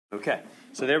Okay,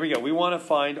 so there we go. We want to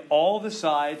find all the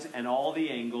sides and all the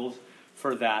angles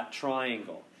for that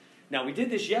triangle. Now, we did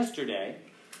this yesterday.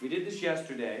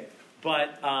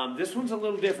 But this one's a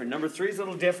little different. Number 3 is a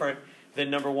little different than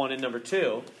number 1 and number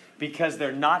 2 because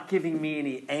they're not giving me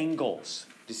any angles.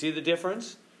 Do you see the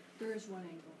difference? There is one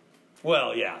angle.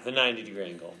 Well, yeah, the 90-degree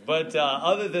angle. But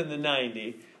other than the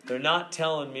 90, they're not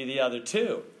telling me the other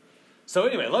two. So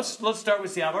anyway, let's start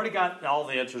with C. I've already got all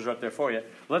the answers up there for you.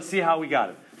 Let's see how we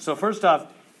got it. So first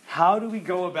off, how do we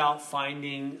go about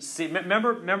finding C?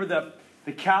 Remember the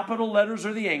capital letters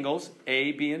are the angles,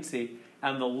 A, B, and C.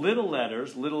 And the little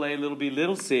letters, little a, little b,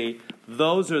 little c,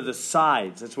 those are the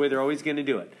sides. That's the way they're always going to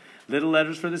do it. Little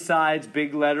letters for the sides,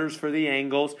 big letters for the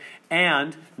angles.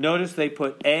 And notice they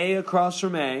put A across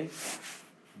from A,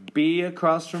 B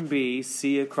across from B,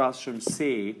 C across from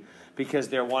C, because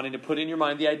they're wanting to put in your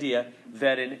mind the idea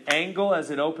that an angle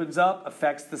as it opens up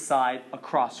affects the side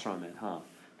across from it.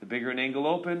 The bigger an angle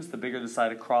opens, the bigger the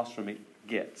side across from it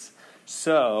gets.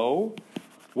 So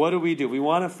what do? We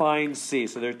want to find C.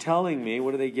 So they're telling me,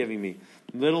 what are they giving me?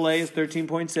 Little a is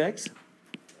 13.6.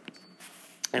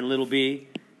 And little b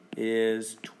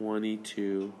is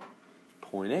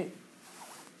 22.8.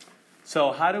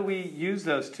 So how do we use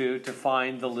those two to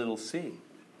find the little c?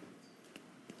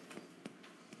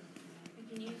 We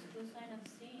can use cosine of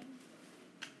C.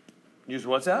 Use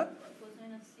what's that?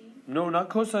 Cosine of C. No, not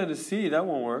cosine of c. That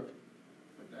won't work.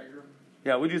 Pythagoras?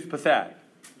 Yeah, we use Pythag.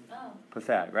 Oh.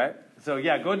 Pythag, right? So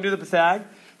yeah, go ahead and do the Pythag.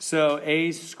 So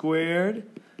a squared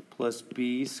plus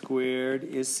b squared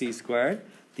is c squared.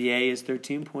 The a is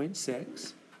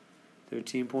 13.6.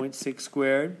 13.6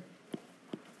 squared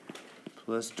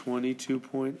plus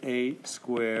 22.8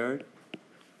 squared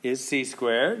is c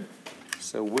squared.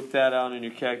 So whip that out on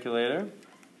your calculator.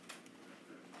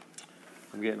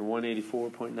 I'm getting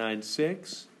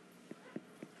 184.96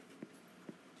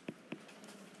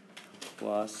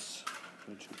 plus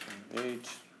 22.8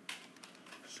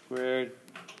 squared,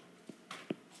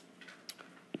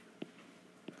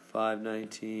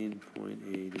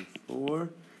 519.84.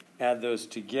 Add those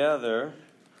together.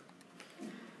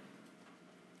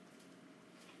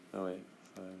 Oh wait,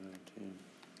 519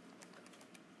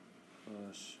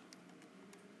 plus.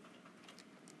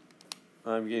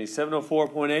 I'm getting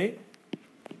 704.8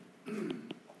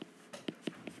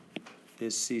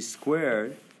 is c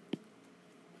squared.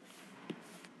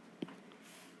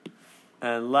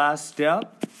 And last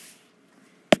step,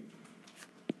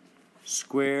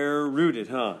 square rooted,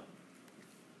 26.5.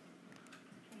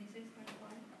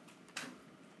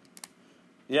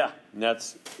 Yeah, and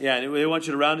and they want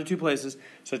you to round to two places.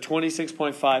 So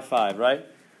 26.55, right?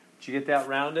 Did you get that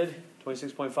rounded?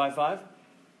 26.55?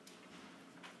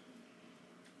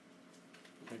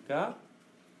 Like that.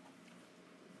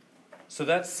 So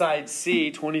that's side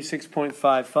C,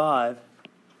 26.55.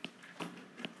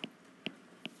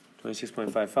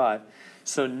 26.55.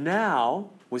 So now,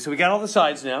 so we got all the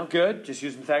sides now. Good. Just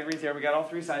using Pythagorean theorem. We got all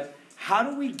three sides. How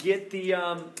do we get the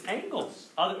angles?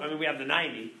 We have the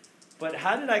 90. But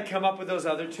how did I come up with those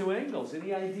other two angles?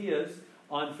 Any ideas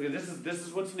on, this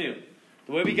is what's new.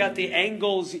 The way we got the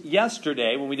angles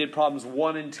yesterday, when we did problems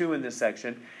 1 and 2 in this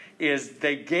section, is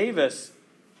they gave us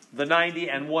the 90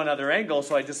 and one other angle,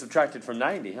 so I just subtracted from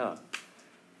 90,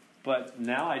 But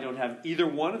now I don't have either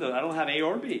one of those. I don't have A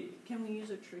or B. Can we use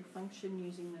a trig function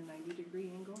using the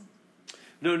 90-degree angle?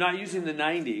 No, not using the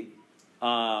 90.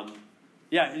 Yeah.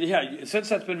 Since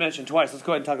that's been mentioned twice, let's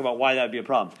go ahead and talk about why that would be a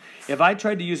problem. If I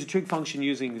tried to use a trig function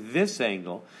using this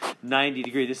angle, 90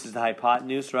 degree, this is the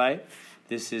hypotenuse, right?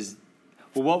 This is,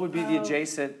 well, what would be the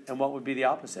adjacent and what would be the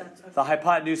opposite? Okay. The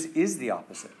hypotenuse is the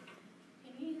opposite.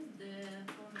 Can you use the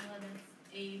formula that's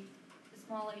a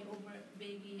small a over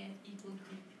big E and equal to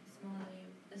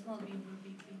small b over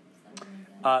big B, something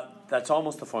like that? That's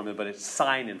almost the formula, but it's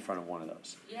sine in front of one of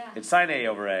those. Yeah. It's sine A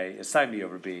over A, it's sine B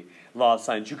over B. Law of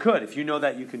sines. You could. If you know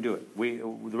that, you can do it.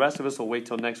 The rest of us will wait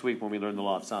till next week when we learn the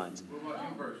law of sines. What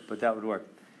about inverse? But that would work.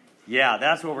 Yeah,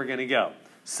 that's where we're going to go.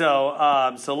 So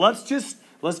let's do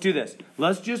this.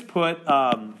 Let's just call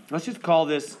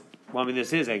this,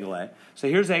 this is angle A. So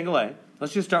here's angle A.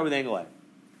 Let's just start with angle A.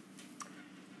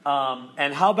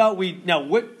 And how about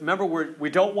remember, we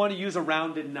don't want to use a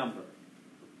rounded number.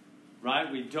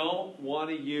 Right? We don't want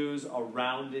to use a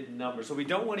rounded number. So we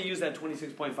don't want to use that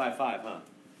 26.55,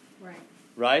 Right.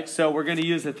 Right? So we're going to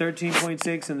use the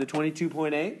 13.6 and the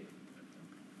 22.8.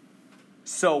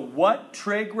 So what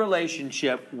trig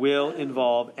relationship will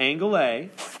involve angle A?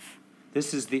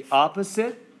 This is the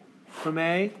opposite from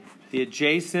A, the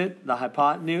adjacent, the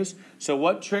hypotenuse. So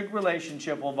what trig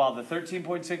relationship will involve the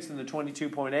 13.6 and the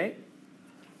 22.8?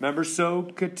 Remember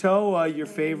SOHCAHTOA, your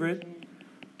favorite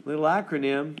little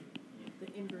acronym,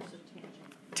 The inverse of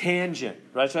tangent. tangent.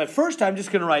 Right? So at first I'm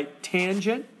just going to write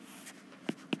tangent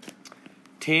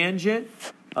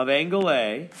of angle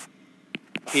A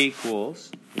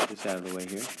equals, get this out of the way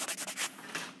here,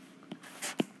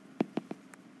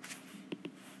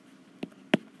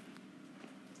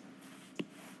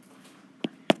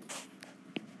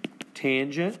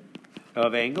 tangent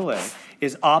of angle A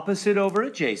is opposite over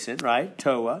adjacent, right?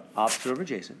 TOA, opposite over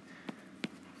adjacent.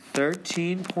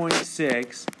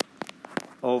 13.6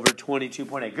 over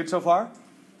 22.8. Good so far?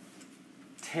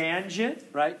 Tangent,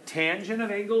 right? Tangent of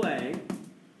angle A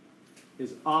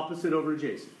is opposite over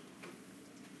adjacent.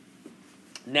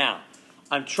 Now,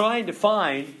 I'm trying to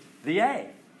find the A,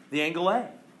 the angle A.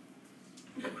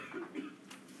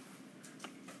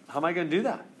 How am I going to do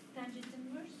that? Tangent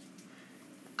inverse.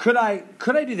 Could I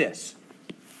do this?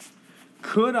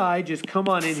 Could I just come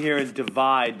on in here and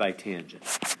divide by tangent?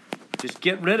 Just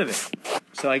get rid of it.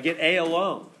 So I get A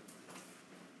alone.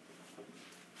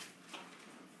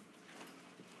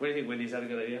 What do you think, Wendy? Is that a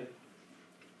good idea?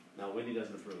 No, Wendy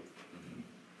doesn't approve.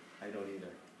 I don't either.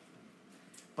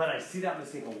 But I see that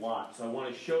mistake a lot, so I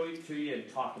want to show it to you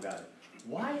and talk about it.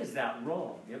 Why is that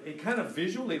wrong? It kind of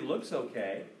visually looks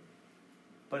okay,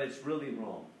 but it's really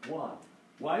wrong. Why?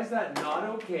 Why is that not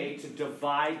okay to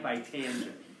divide by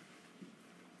tangent?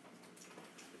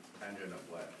 Tangent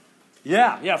of what?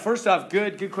 Yeah. First off,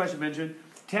 good question, Benjamin.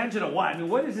 Tangent of what? I mean,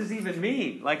 what does this even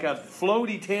mean? Like a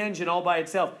floaty tangent all by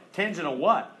itself. Tangent of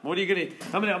what? What are you gonna?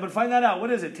 I'm gonna find that out.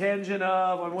 What is it? Tangent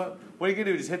of what? What are you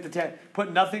gonna do? Just hit the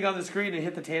put nothing on the screen and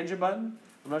hit the tangent button?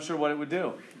 I'm not sure what it would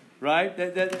do. Right?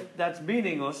 That's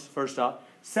meaningless. First off.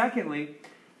 Secondly,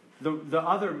 the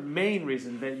other main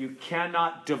reason that you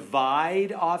cannot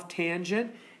divide off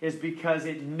tangent is because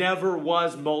it never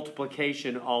was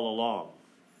multiplication all along.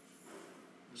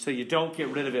 So you don't get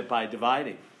rid of it by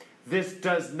dividing. This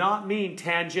does not mean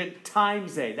tangent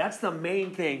times A. That's the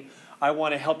main thing I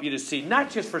want to help you to see.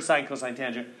 Not just for sine, cosine,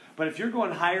 tangent, but if you're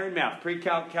going higher in math,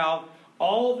 pre-calc, calc,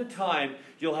 all the time,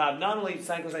 you'll have not only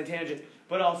sine, cosine, tangent,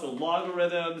 but also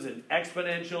logarithms and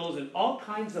exponentials and all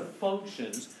kinds of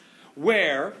functions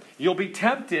where you'll be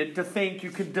tempted to think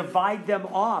you could divide them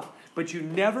off, but you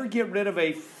never get rid of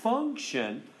a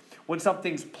function when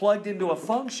something's plugged into a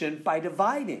function by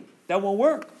dividing. That won't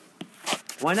work.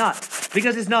 Why not?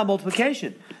 Because it's not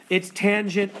multiplication. It's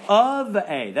tangent of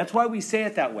A. That's why we say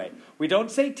it that way. We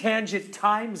don't say tangent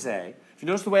times A. If you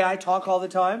notice the way I talk all the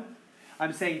time,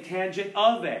 I'm saying tangent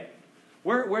of A.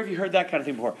 Where have you heard that kind of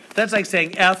thing before? That's like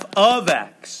saying f of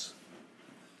x.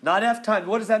 Not f times.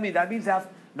 What does that mean? That means f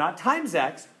not times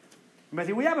x. You might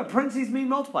think, well, yeah, but parentheses mean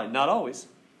multiply. Not always.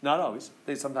 Not always.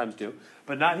 They sometimes do.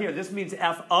 But not here. This means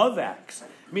f of x.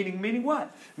 Meaning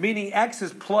what? Meaning x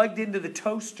is plugged into the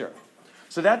toaster.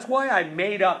 So that's why I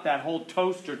made up that whole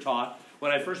toaster talk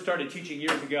when I first started teaching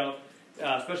years ago,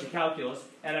 especially calculus,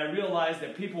 and I realized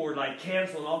that people were like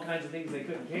canceling all kinds of things they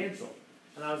couldn't cancel.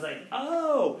 And I was like,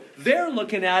 oh, they're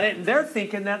looking at it and they're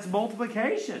thinking that's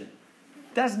multiplication.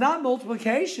 That's not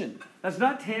multiplication. That's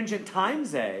not tangent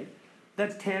times A.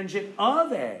 That's tangent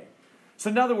of A. So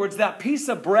in other words, that piece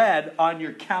of bread on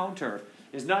your counter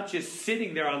is not just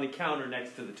sitting there on the counter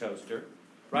next to the toaster,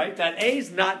 right? That A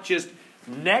is not just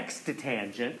next to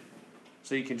tangent,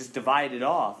 so you can just divide it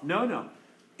off. No.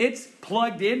 It's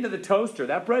plugged into the toaster.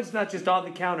 That bread's not just on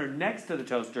the counter next to the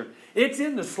toaster. It's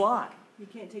in the slot. You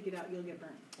can't take it out, you'll get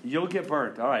burnt. You'll get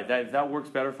burnt. All right, that works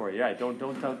better for you. Yeah, don't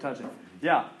touch it.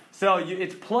 Yeah, so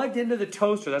it's plugged into the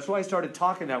toaster. That's why I started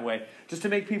talking that way, just to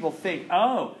make people think,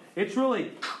 oh,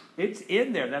 it's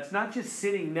in there. That's not just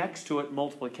sitting next to it,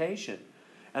 multiplication.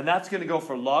 And that's going to go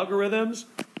for logarithms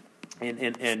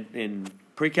in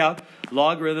pre-calc,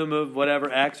 logarithm of whatever,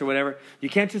 x or whatever. You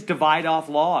can't just divide off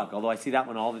log, although I see that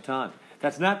one all the time.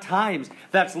 That's not times,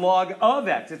 that's log of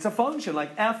x. It's a function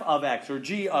like f of x or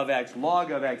g of x,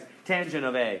 log of x, tangent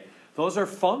of A. Those are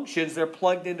functions, they're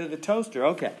plugged into the toaster.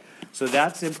 Okay, so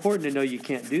that's important to know you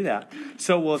can't do that.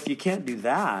 So, well, if you can't do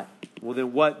that, well,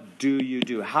 then what do you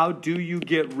do? How do you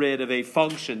get rid of a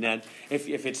function then? If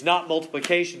it's not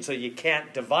multiplication, so you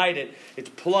can't divide it, it's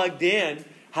plugged in,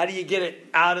 how do you get it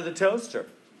out of the toaster?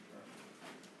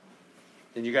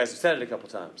 And you guys have said it a couple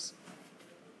times.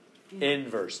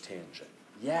 Inverse tangent.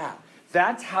 Yeah.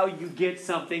 That's how you get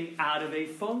something out of a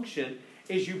function,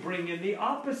 is you bring in the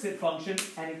opposite function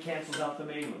and it cancels out the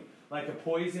main one. Like a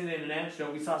poison and an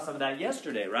antidote. We saw some of that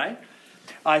yesterday, right?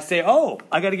 I say, oh,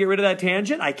 I got to get rid of that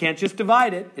tangent. I can't just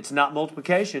divide it. It's not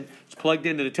multiplication. It's plugged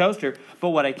into the toaster. But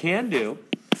what I can do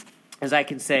is I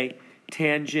can say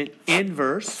tangent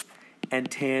inverse and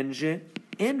tangent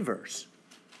inverse.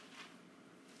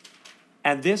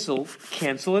 And this will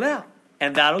cancel it out.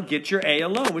 and that'll get your A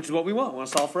alone, which is what we want. We want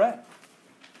to solve for A.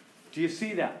 Do you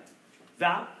see that?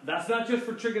 That's not just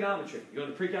for trigonometry. You go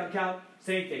to pre-calc calc,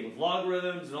 same thing with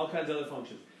logarithms and all kinds of other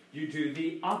functions. You do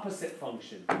the opposite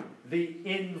function, the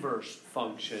inverse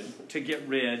function, to get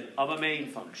rid of a main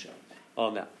function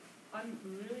on that. I'm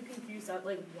really confused at,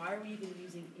 like, why are we even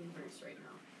using inverse right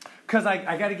now? Because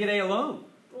I got to get A alone.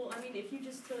 Well, I mean, if you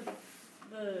just took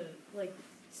the, like,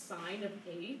 sine of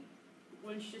A,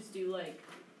 wouldn't you just do, like,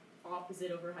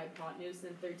 opposite over hypotenuse,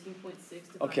 then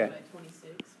 13.6 divided by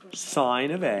 26?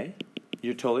 Sine of A.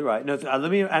 You're totally right. No,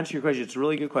 let me answer your question. It's a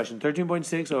really good question.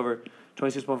 13.6 over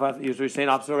 26.5. You're saying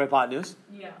opposite over hypotenuse?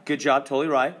 Yeah. Good job. Totally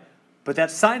right. But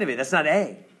that's sine of A. That's not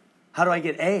A. How do I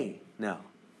get A now?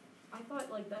 I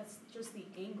thought, like, that's just the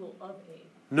angle of A.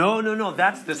 No.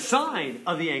 That's the sine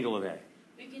of the angle of A.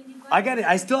 We can divide. I got it.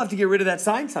 I still have to get rid of that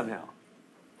sine somehow.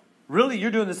 Really,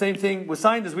 you're doing the same thing with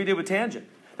sine as we did with tangent.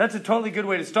 That's a totally good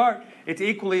way to start. It's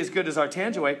equally as good as our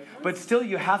tangent way, but still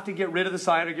you have to get rid of the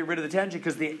sine or get rid of the tangent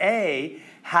because the A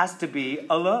has to be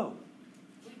alone.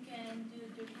 We can do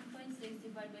 13.6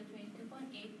 divided by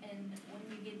 22.8, and when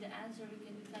we get the answer, we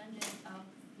can do tangent of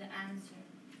the answer.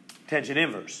 Tangent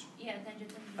inverse Yeah,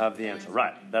 tangent of the answer.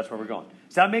 Right, that's where we're going.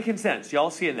 Is that making sense?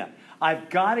 Y'all seeing that? I've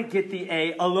got to get the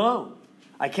A alone.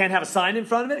 I can't have a sine in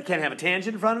front of it. I can't have a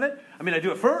tangent in front of it. I mean, I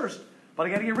do it first, but I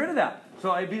got to get rid of that.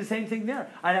 So it'd be the same thing there.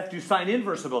 I'd have to do sine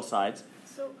inverse of both sides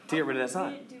to get rid of that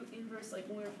sine. We didn't do inverse, like,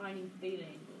 when we were finding theta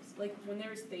angles. Like, when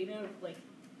there's theta, like,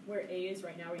 where A is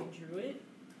right now, where you drew it,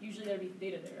 usually there'd be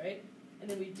theta there, right? And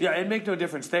then we do Yeah, it'd make no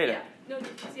difference theta. Yeah, no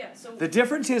difference, yeah. So The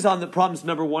difference is on the problems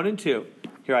number 1 and 2.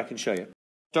 Here, I can show you.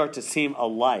 Start to seem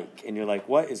alike, and you're like,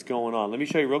 what is going on? Let me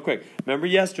show you real quick. Remember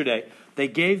yesterday, they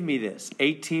gave me this,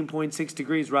 18.6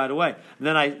 degrees right away. And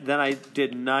then I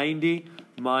did 90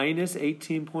 minus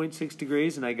 18.6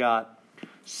 degrees, and I got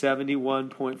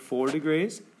 71.4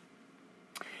 degrees.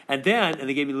 And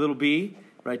they gave me a little b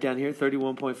right down here,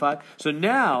 31.5. So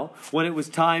now, when it was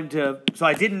time so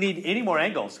I didn't need any more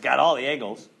angles. Got all the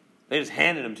angles. They just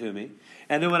handed them to me.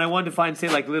 And then when I wanted to find, say,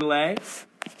 like little a,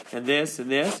 and this,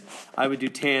 I would do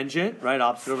tangent, right,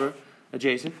 opposite over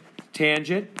adjacent.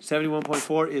 Tangent,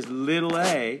 71.4 is little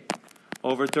a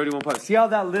over 31.5. See how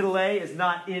that little a is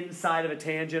not inside of a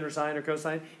tangent or sine or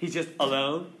cosine? He's just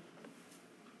alone.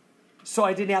 So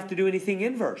I didn't have to do anything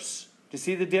inverse. Do you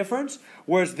see the difference?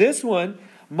 Whereas this one,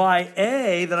 my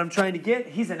A that I'm trying to get,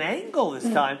 he's an angle this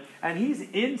time, and he's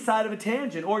inside of a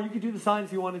tangent. Or you could do the sine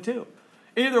if you wanted to.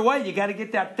 Either way, you got to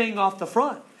get that thing off the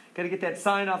front. Got to get that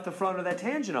sine off the front or that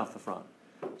tangent off the front.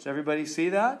 Does everybody see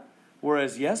that?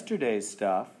 Whereas yesterday's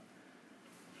stuff,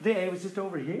 the A was just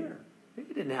over here. He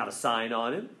didn't have a sine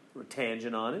on him or a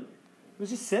tangent on him. He was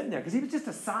just sitting there because he was just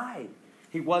a side.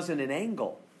 He wasn't an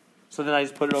angle. So then I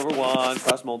just put it over 1,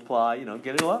 cross multiply,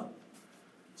 get it alone.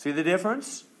 See the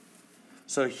difference?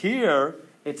 So here,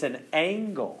 it's an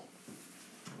angle.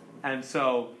 And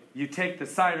so you take the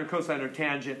sine or cosine or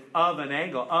tangent of an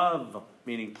angle, of,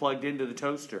 meaning plugged into the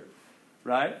toaster.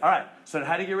 Right? All right. So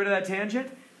how do you get rid of that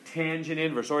tangent? Tangent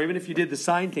inverse. Or even if you did the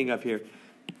sine thing up here,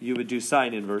 you would do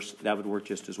sine inverse. That would work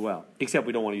just as well. Except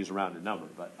we don't want to use a rounded number,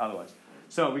 but otherwise.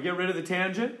 So we get rid of the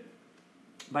tangent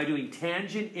by doing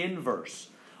tangent inverse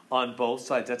on both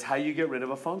sides. That's how you get rid of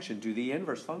a function. Do the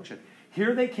inverse function.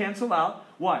 Here they cancel out.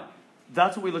 Why?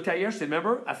 That's what we looked at yesterday.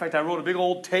 Remember? In fact, I wrote a big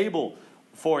old table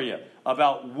for you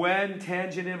about when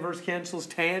tangent inverse cancels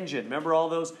tangent. Remember all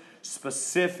those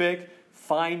specific,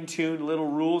 fine-tuned little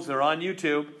rules? They're on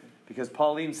YouTube because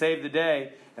Pauline saved the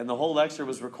day, and the whole lecture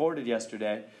was recorded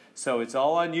yesterday. So it's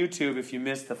all on YouTube if you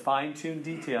missed the fine-tuned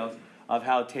details of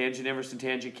how tangent inverse and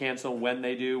tangent cancel, when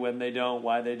they do, when they don't,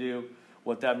 why they do,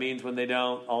 what that means when they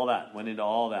don't, all that. Went into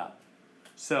all that.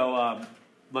 So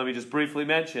let me just briefly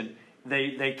mention,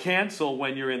 they cancel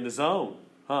when you're in the zone.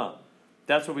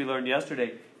 That's what we learned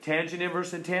yesterday. Tangent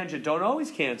inverse and tangent don't always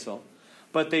cancel,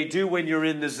 but they do when you're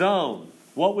in the zone.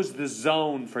 What was the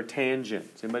zone for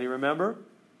tangent? Does anybody remember?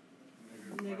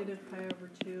 Negative pi over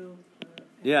 2.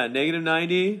 Yeah, negative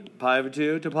 90, pi over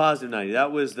 2 to positive 90.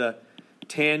 That was the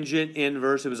tangent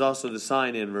inverse. It was also the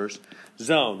sine inverse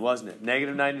zone, wasn't it?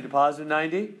 Negative 90 to positive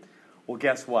 90. Well,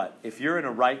 guess what? If you're in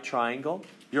a right triangle,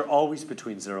 you're always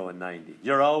between 0 and 90.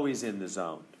 You're always in the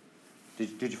zone.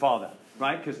 Did you follow that?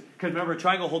 Right? Because remember, a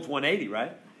triangle holds 180,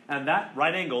 right? And that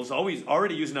right angle is always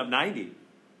already using up 90.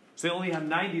 So you only have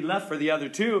 90 left for the other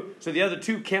two. So the other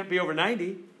two can't be over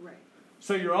 90. Right.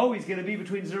 So you're always going to be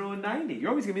between 0 and 90. You're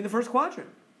always going to be in the first quadrant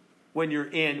when you're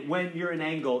an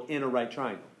angle in a right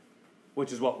triangle,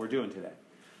 which is what we're doing today.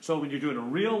 So when you're doing a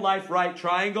real life right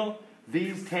triangle,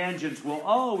 these tangents will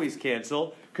always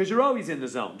cancel because you're always in the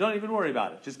zone. Don't even worry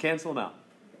about it. Just cancel them out.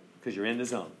 because you're in the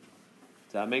zone.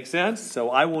 Does that make sense? So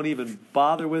I won't even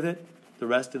bother with it the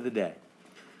rest of the day.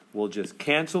 We'll just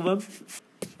cancel them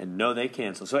and know they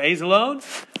cancel. So A's alone.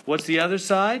 What's the other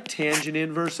side? Tangent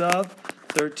inverse of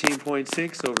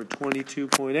 13.6 over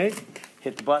 22.8.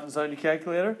 Hit the buttons on your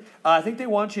calculator. I think they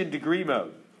want you in degree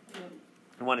mode.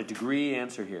 I want a degree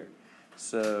answer here.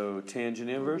 So tangent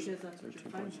inverse,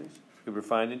 13.6. We're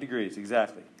finding degrees,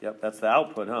 exactly. Yep, that's the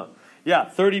output, huh? Yeah,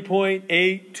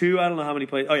 30.82. I don't know how many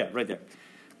places. Oh, yeah, right there.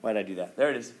 Why did I do that? There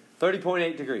it is.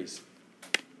 30.8 degrees.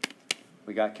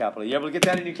 We got capital. You able to get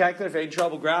that in your calculator? If you're in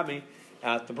trouble, grab me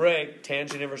at the break.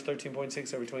 Tangent inverse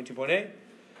 13.6 over 22.8.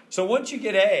 So once you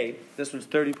get A, this one's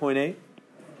 30.8.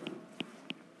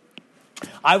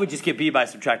 I would just get B by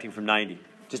subtracting from 90.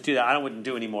 Just do that. I wouldn't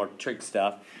do any more trick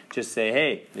stuff. Just say,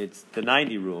 hey, it's the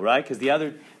 90 rule, right? Because the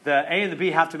A and the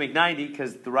B have to make 90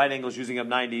 because the right angle is using up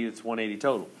 90. It's 180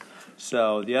 total.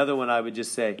 So the other one I would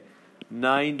just say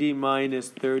 90 minus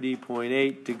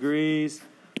 30.8 degrees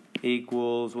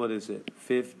equals, what is it?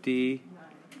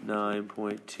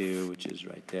 59.2, which is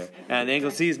right there. And the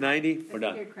angle C is 90. We're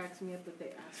done. It cracks me up that they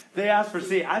asked. They asked for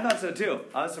C. I thought so too.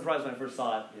 I was surprised when I first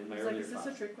saw it in my earlier Is this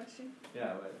class. a trick question?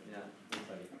 Yeah, but, yeah. Looks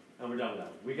like it. And we're done with that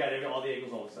one. We got all the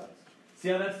angles, all the sides. See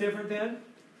how that's different then?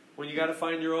 When you got to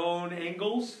find your own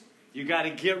angles, you got to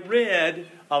get rid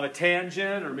of a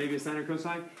tangent or maybe a sine or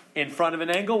cosine in front of an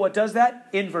angle. What does that?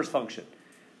 Inverse function.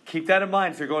 Keep that in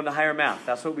mind if you're going to higher math.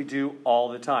 That's what we do all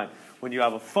the time. When you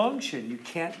have a function, you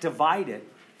can't divide it.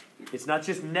 It's not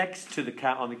just next to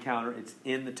on the counter. It's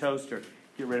in the toaster.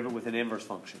 Get rid of it with an inverse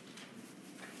function.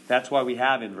 That's why we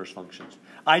have inverse functions.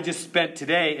 I just spent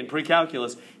today in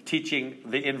pre-calculus teaching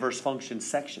the inverse function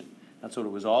section. That's what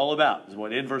it was all about, is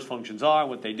what inverse functions are,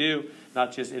 what they do,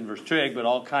 not just inverse trig, but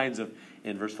all kinds of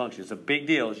inverse functions. It's a big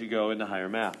deal as you go into higher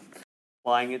math.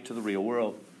 Applying it to the real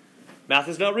world. Math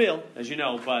is not real, as you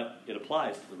know, but it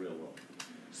applies to the real world.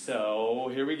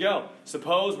 So here we go.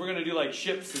 Suppose we're going to do like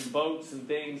ships and boats and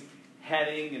things,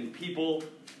 heading and people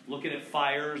looking at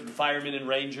fires, and firemen and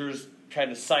rangers trying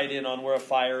to sight in on where a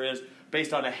fire is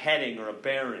based on a heading or a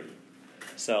bearing.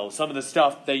 So some of the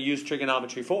stuff they use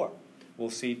trigonometry for. We'll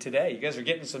see today. You guys are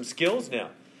getting some skills now.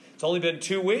 It's only been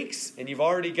 2 weeks, and you've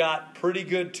already got pretty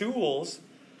good tools,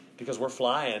 because we're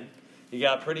flying. You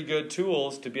got pretty good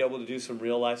tools to be able to do some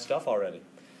real-life stuff already.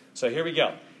 So here we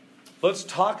go. Let's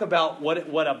talk about what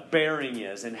a bearing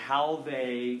is and how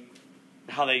they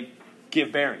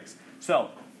give bearings.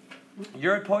 So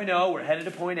you're at point O. We're headed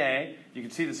to point A. You can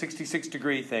see the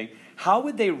 66-degree thing. How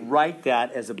would they write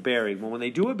that as a bearing? Well, when they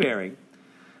do a bearing,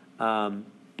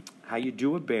 how you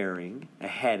do a bearing, a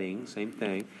heading, same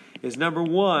thing, is number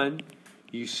one,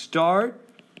 you start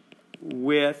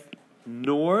with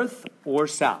north or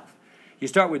south. You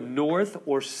start with north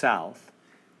or south.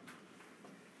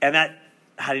 And that,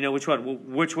 how do you know which one? Well,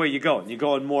 which way you going? You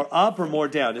going more up or more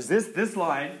down? Is this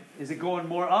line, is it going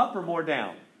more up or more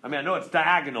down? I mean, I know it's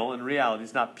diagonal in reality.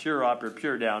 It's not pure up or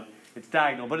pure down. It's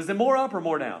diagonal. But is it more up or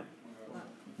more down?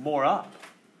 More up.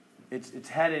 It's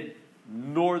headed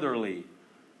northerly.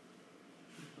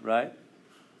 Right?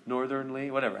 Northernly,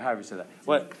 whatever, however you say that.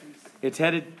 What? It's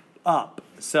headed up.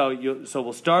 So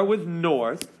we'll start with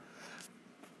north,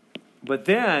 but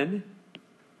then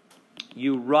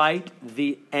you write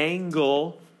the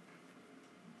angle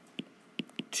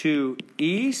to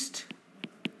east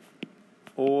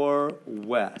or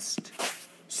west.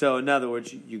 So in other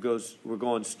words, we're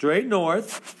going straight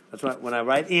north. That's why when I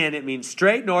write in, it means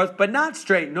straight north, but not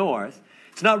straight north.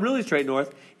 It's not really straight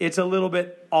north. It's a little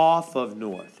bit off of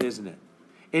north, isn't it?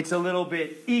 It's a little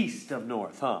bit east of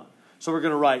north, huh? So we're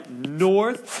going to write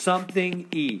north something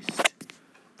east.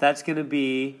 That's going to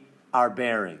be our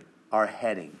bearing, our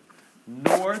heading.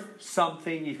 North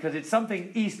something, because it's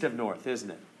something east of north, isn't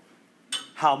it?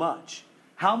 How much?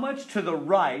 How much to the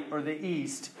right or the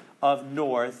east of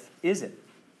north is it?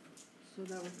 So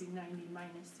that would be 90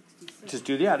 minus 66. Just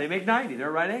they make 90. They're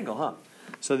a right angle, huh?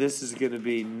 So this is going to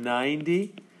be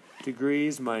 90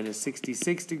 degrees minus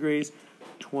 66 degrees,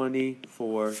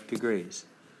 24 degrees.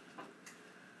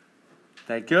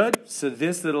 That good? So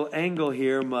this little angle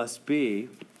here must be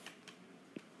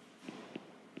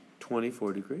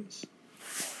 24 degrees.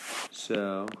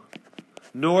 So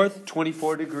north,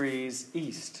 24 degrees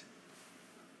east.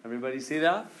 Everybody see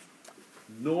that?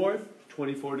 North,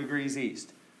 24 degrees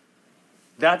east.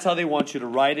 That's how they want you to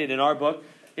write it in our book.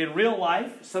 In real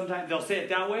life, sometimes they'll say it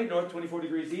that way, north 24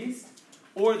 degrees east,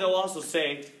 or they'll also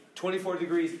say 24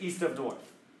 degrees east of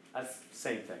north. That's the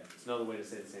same thing. It's another way to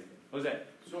say the same thing. What was that?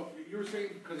 So you were saying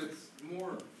because it's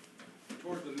more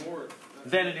towards the north.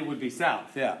 Then it would be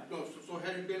south, yeah. No, so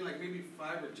had it been like maybe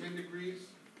 5 or 10 degrees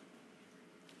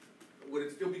would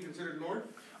it still be considered north?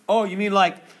 Oh, you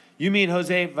mean,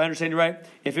 Jose, if I understand you right,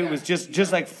 if it was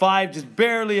just like 5, just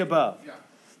barely above. Yeah.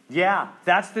 Yeah,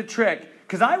 that's the trick.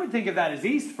 Because I would think of that as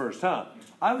east first, huh?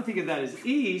 I would think of that as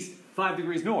east, 5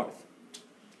 degrees north.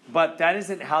 But that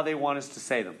isn't how they want us to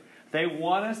say them. They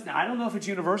want us, now I don't know if it's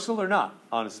universal or not,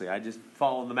 honestly. I just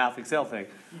follow the Math Excel thing.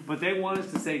 But they want us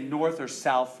to say north or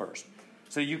south first.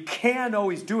 So you can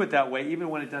always do it that way, even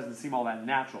when it doesn't seem all that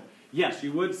natural. Yes,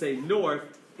 you would say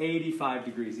north, 85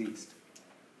 degrees east,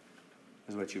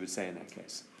 is what you would say in that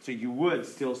case. So you would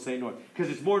still say north.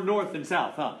 Because it's more north than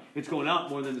south, huh? It's going up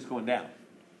more than it's going down.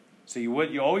 So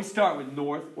you always start with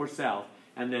north or south,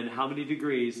 and then how many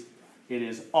degrees it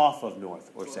is off of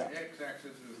north or So south. the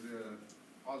x-axis is the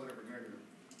positive or negative?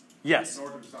 Yes.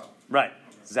 North and south? Right,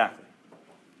 Okay. exactly.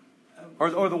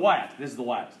 Or the y-axis. This is the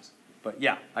y-axis. But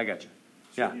yeah, I got you.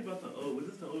 Yeah. Tell me about the O. What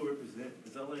does the O represent?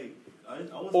 Is that like I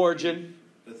wasn't Origin.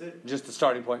 That's it. Just the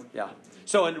starting point, yeah.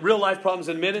 So in real life problems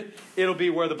in a minute, it'll be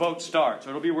where the boat starts.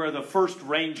 It'll be where the first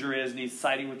ranger is and he's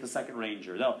siding with the second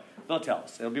ranger. They'll tell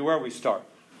us. It'll be where we start.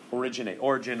 Originate.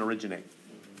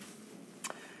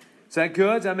 Is that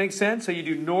good? Does that make sense? So you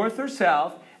do north or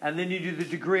south, and then you do the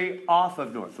degree off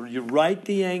of north. You write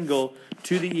the angle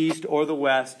to the east or the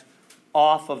west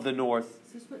off of the north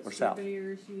Is this what or south.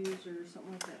 surveyors use or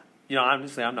something like that? You know,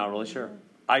 honestly, I'm not really sure.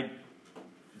 I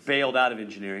bailed out of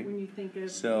engineering. When you think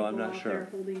of So I'm people not out sure. there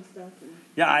holding stuff. And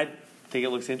Yeah, I think it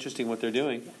looks interesting what they're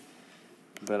doing.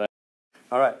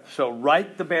 All right, so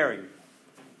write the bearing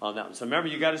on that one. So remember,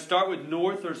 you got to start with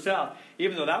north or south,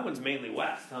 even though that one's mainly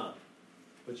west, huh?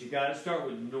 But you got to start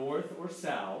with north or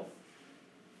south,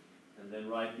 and then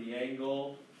write the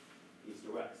angle east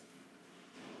or west.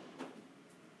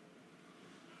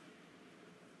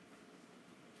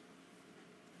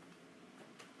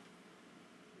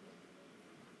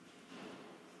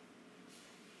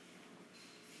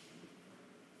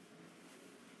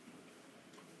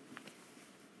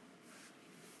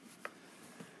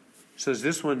 So is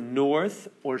this one north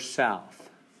or south?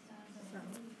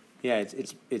 Yeah,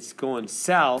 it's going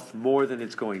south more than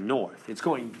it's going north. It's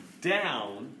going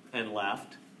down and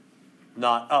left,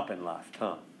 not up and left,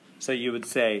 huh? So you would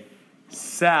say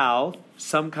south,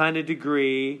 some kind of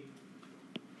degree,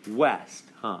 west,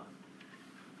 huh?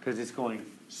 Because it's going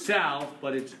south,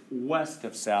 but it's west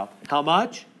of south. How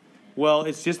much? Well,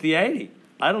 it's just the 80.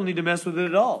 I don't need to mess with it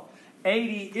at all.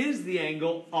 80 is the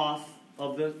angle off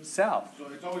of the south. So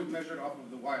it's always measured off of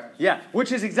the y-axis? Yeah,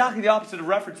 which is exactly the opposite of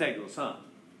reference angles, huh?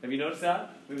 Have you noticed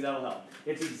that? Maybe that'll help.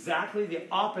 It's exactly the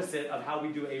opposite of how we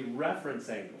do a reference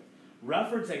angle.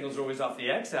 Reference angles are always off the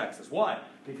x-axis. Why?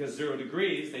 Because 0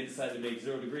 degrees, they decided to make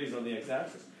 0 degrees on the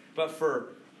x-axis. But for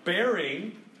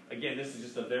bearing, again, this is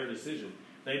just their decision.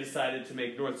 They decided to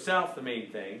make north-south the main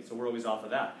thing, so we're always off of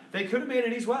that. They could have made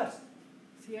it east-west.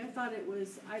 see, I thought it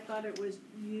was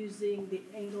using the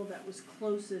angle that was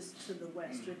closest to the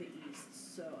west or the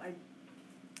east. So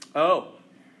Oh,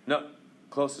 no,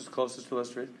 closest to the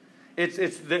west.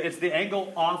 It's the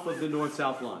angle off of the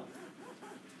north-south line.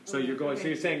 So you're going. So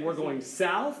you're saying we're going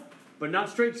south, but not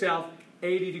straight south.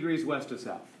 80 degrees west of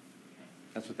south.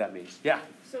 That's what that means. Yeah.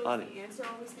 So is on it. the answer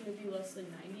always going to be less than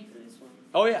 90 for this one?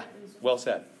 Oh yeah. Well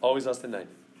said. Always less than 90.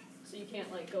 So you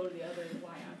can't like go to the other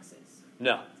y-axis?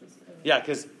 No. Yeah,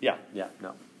 because no.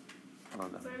 Oh, no.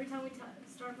 So every time we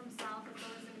start from south, it's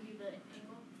always going to be the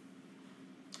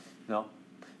angle?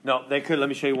 No, they could. Let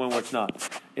me show you one where it's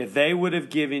not. If they would have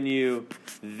given you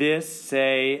this,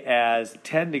 say, as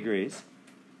 10 degrees,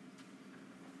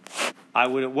 I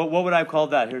would. What would I have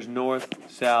called that? Here's north,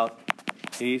 south,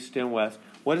 east, and west.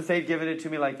 What if they'd given it to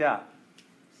me like that?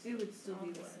 it would still be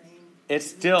the same. It's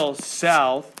still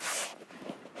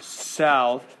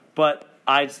south, but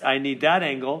I need that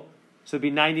angle. So it'd be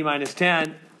 90 minus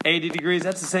 10, 80 degrees.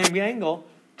 That's the same angle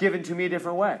given to me a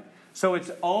different way. So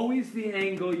it's always the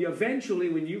angle. Eventually,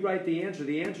 when you write the answer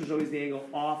is always the angle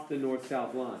off the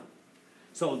north-south line.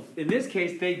 So in this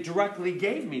case, they directly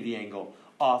gave me the angle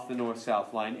off the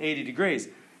north-south line, 80 degrees.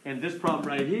 And this problem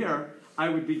right here, I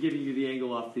would be giving you the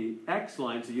angle off the x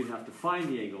line, so you'd have to find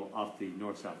the angle off the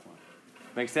north-south line.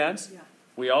 Make sense? Yeah.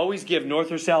 We always give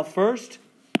north or south first,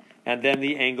 and then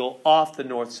the angle off the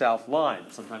north-south line.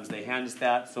 Sometimes they hand us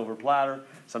that silver platter.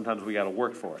 Sometimes we got to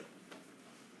work for it.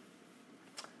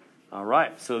 All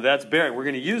right, so that's bearing. We're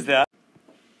going to use that.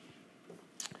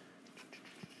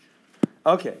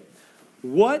 Okay,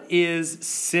 what is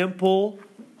simple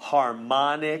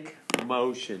harmonic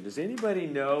motion? Does anybody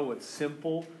know what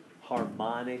simple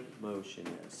harmonic motion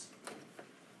is?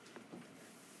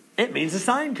 It means a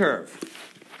sine curve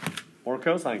or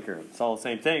cosine curve. It's all the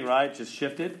same thing, right? Just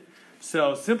shifted.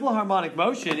 So simple harmonic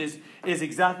motion is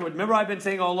exactly what, remember I've been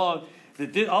saying all along,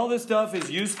 All this stuff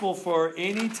is useful for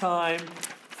any time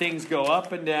things go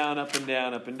up and down, up and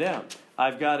down, up and down.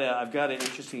 I've got an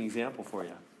interesting example for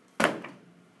you.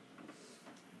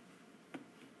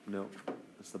 No,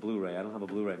 it's the Blu-ray. I don't have a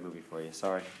Blu-ray movie for you.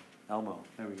 Sorry. Elmo.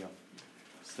 There we go.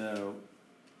 So,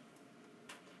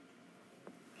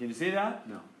 can you see that?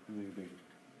 No. Let me make it bigger.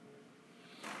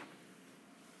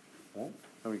 Oh,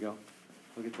 there we go.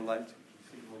 Look at the light. Can you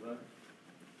see it a little better?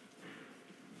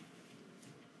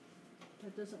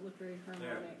 That doesn't look very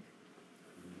harmonic.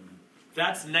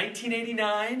 That's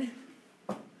 1989,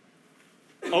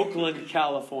 Oakland,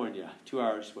 California. 2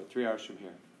 hours, 3 hours from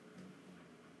here.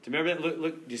 Do you remember that?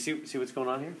 Look. Do you see what's going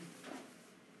on here?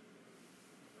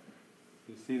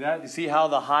 You see that? You see how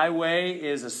the highway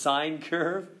is a sine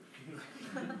curve?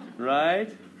 Right?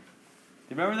 Do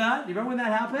you remember that? Do you remember when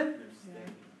that happened?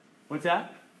 Yeah. What's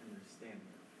that?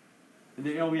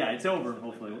 Oh yeah, it's over.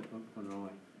 Hopefully, put it away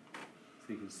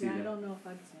so you can see Yeah, I that. don't know if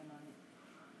I'd stand on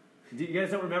it. Do you guys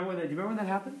don't remember when that? Do you remember when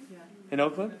that happened? Yeah. In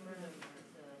Oakland? I remember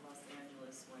the Los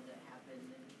Angeles one that happened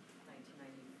in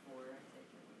 1994, I think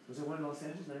it was. Was it one in Los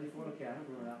Angeles, 94? Okay, I don't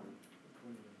remember that one.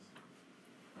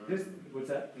 This, what's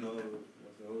that? No, I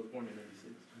was born in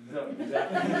 96. No,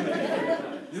 exactly.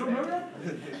 You don't remember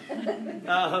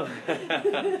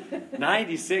that?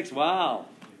 96, wow.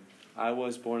 I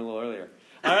was born a little earlier.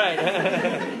 All right.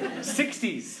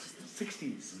 60s.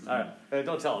 All right.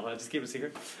 Don't tell them. I'll just keep it a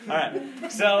secret. All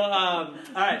right. So,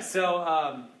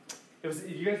 it was.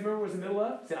 You guys remember what it was the middle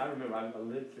of? See, I remember. I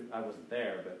lived through. I wasn't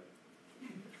there, but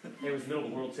it was the middle of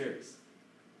the World Series,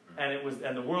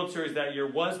 and the World Series that year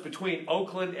was between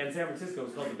Oakland and San Francisco. It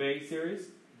was called the Bay Series.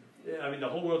 I mean, the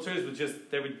whole World Series was just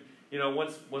they would.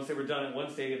 Once they were done at one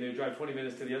stadium, they would drive 20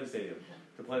 minutes to the other stadium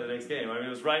to play the next game. I mean,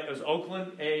 it was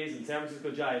Oakland A's and San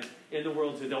Francisco Giants in the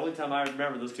World Series. The only time I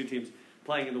remember those two teams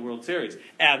playing in the World Series.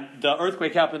 And the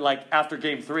earthquake happened like after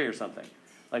Game 3 or something.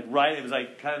 Like it was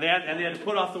like kind of they had to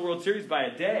put off the World Series by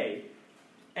a day.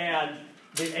 And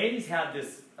the A's had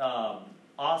this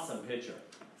awesome pitcher.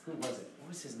 Who was it? What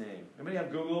was his name? Anybody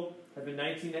have Google? Had been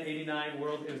 1989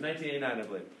 World. It was 1989, I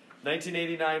believe.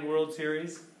 1989 World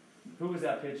Series. Who was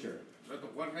that pitcher? Is that the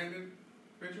one-handed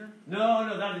pitcher? No,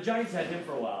 the Giants had him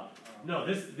for a while. No,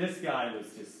 this guy was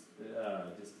just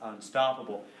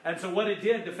unstoppable. And so what it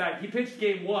did, the fact he pitched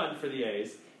Game 1 for the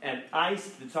A's and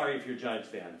iced. Sorry if you're a Giants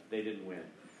fan, they didn't win.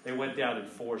 They went down in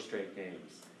 4 straight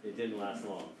games. It didn't last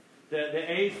long.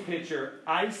 The A's pitcher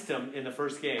iced them in the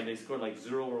first game. They scored like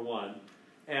 0 or 1.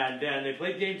 And then they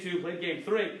played Game 2, played Game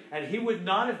 3, and he would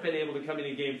not have been able to come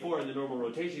in Game 4 in the normal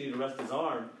rotation. He had to rest his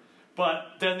arm.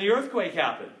 But then the earthquake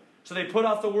happened. So they put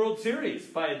off the World Series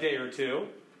by a day or two.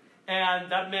 And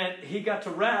that meant he got to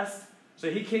rest. So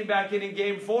he came back in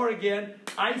Game 4 again,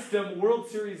 iced him, World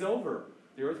Series over.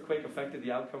 The earthquake affected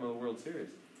the outcome of the World Series.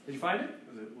 Did you find it?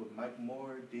 Was it with Mike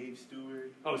Moore, Dave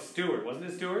Stewart? Oh, Stewart. Wasn't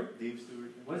it Stewart? Dave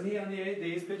Stewart. Wasn't he on the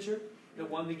A's pitcher that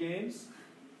won the games?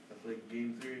 That's like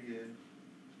Game 3 again.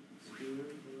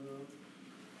 Stewart?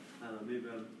 Maybe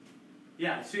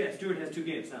yeah, Stewart has 2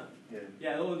 games, huh? Yeah.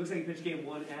 Yeah, it looks like he pitched Game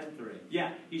 1 and 3.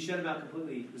 Yeah, he shut him out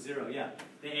completely 0. Yeah,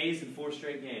 the A's in 4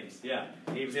 straight games. Yeah,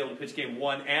 he was able to pitch Game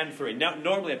 1 and 3. Now,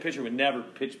 normally a pitcher would never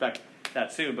pitch back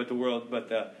that soon, but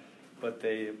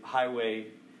the highway.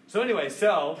 So anyway,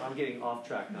 I'm getting off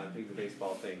track now. I think the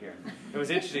baseball thing here. It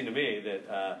was interesting to me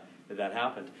that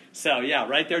happened. So yeah,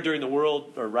 right there during the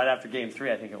World, or right after Game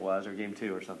 3, I think it was, or Game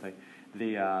 2 or something.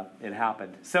 It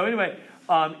happened. So anyway,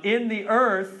 in the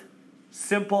Earth.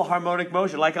 Simple harmonic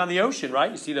motion, like on the ocean, right?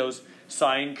 You see those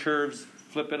sine curves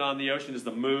flipping on the ocean as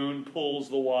the moon pulls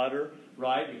the water,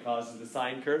 right? It causes the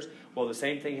sine curves. Well, the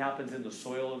same thing happens in the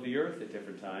soil of the earth at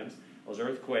different times. Those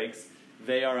earthquakes,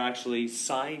 they are actually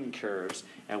sine curves,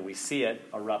 and we see it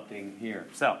erupting here.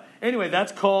 So, anyway,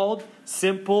 that's called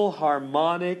simple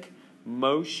harmonic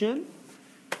motion.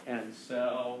 And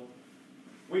so,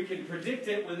 we can predict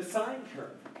it with a sine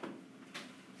curve.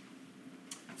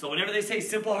 So whenever they say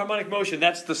simple harmonic motion,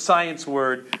 that's the science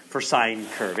word for sine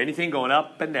curve. Anything going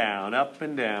up and down, up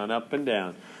and down, up and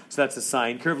down. So that's a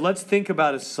sine curve. Let's think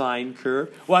about a sine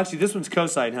curve. Well, actually, this one's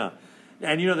cosine, huh?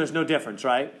 And there's no difference,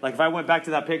 right? Like if I went back to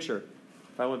that picture,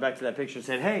 and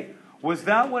said, hey, was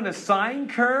that one a sine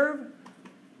curve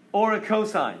or a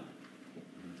cosine?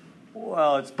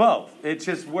 Well, it's both. It's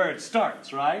just where it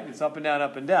starts, right? It's up and down,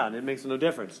 up and down. It makes no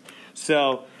difference.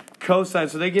 So cosine,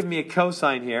 so they give me a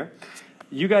cosine here.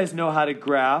 You guys know how to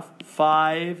graph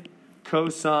 5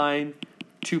 cosine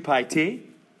 2 pi t,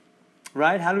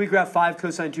 right? How do we graph 5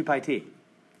 cosine 2 pi t?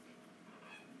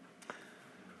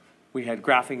 We had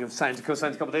graphing of sines and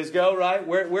cosines a couple days ago, right?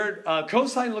 Where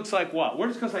cosine looks like what? Where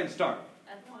does cosine start?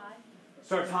 At y.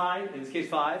 Starts high, in this case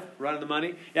 5, right on the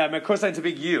money. Yeah, my cosine's a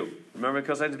big U. Remember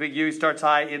cosine's a big U, he starts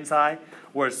high, ends high.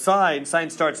 Whereas sine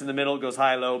starts in the middle, goes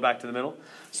high, low, back to the middle.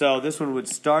 So this one would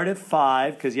start at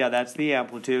 5, because yeah, that's the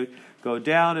amplitude. Go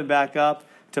down and back up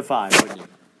to 5, wouldn't you?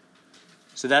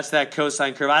 So that's that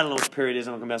cosine curve. I don't know what the period is,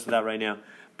 I'm not going to mess with that right now.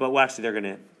 But well, actually, I'm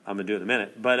going to do it in a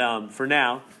minute. But for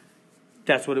now,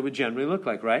 that's what it would generally look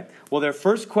like, right? Well, their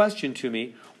first question to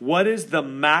me, what is the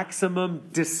maximum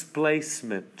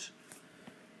displacement?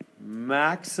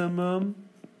 Maximum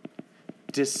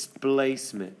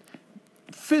displacement.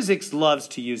 Physics loves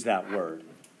to use that word,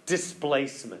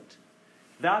 displacement.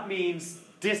 That means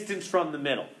distance from the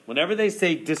middle. Whenever they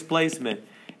say displacement,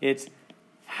 it's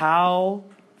how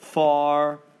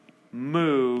far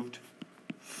moved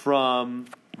from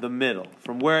the middle,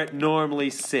 from where it normally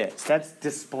sits. That's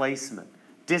displacement,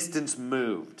 distance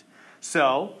moved.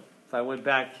 So, if I went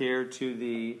back here to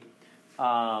the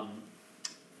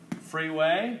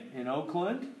freeway in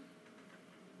Oakland,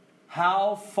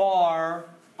 how far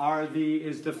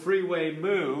is the freeway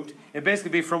moved? It'd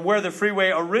basically be from where the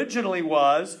freeway originally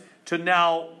was to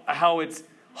now how it's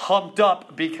humped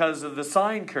up because of the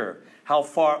sine curve. How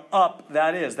far up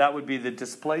that is. That would be the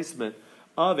displacement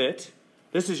of it.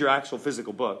 This is your actual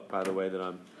physical book, by the way, that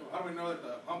I'm... How do we know that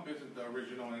the hump isn't the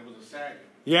original and it was a sag?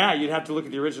 Yeah, you'd have to look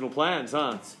at the original plans,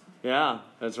 huh? Yeah,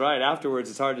 that's right. Afterwards,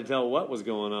 it's hard to tell what was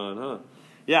going on, huh?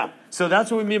 Yeah, so that's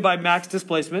what we mean by max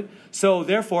displacement. So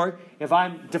therefore, if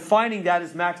I'm defining that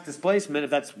as max displacement,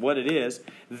 if that's what it is,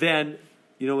 then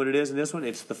you know what it is in this one?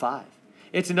 It's the 5.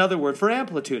 It's another word for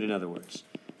amplitude, in other words.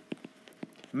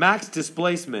 Max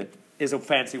displacement is a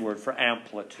fancy word for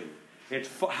amplitude. It's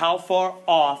how far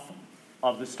off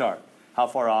of the start, how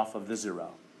far off of the 0.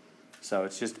 So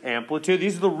it's just amplitude.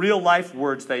 These are the real life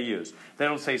words they use. They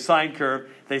don't say sine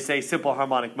curve, they say simple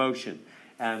harmonic motion.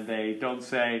 And they don't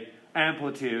say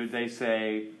amplitude, they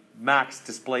say max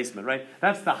displacement, right?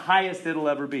 That's the highest it'll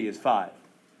ever be, is 5.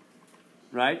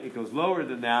 Right? It goes lower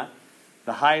than that.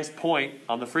 The highest point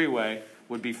on the freeway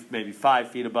would be maybe 5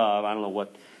 feet above. I don't know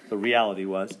what the reality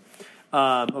was.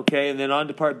 Okay, and then on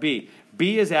to part B.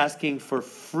 B is asking for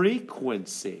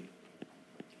frequency.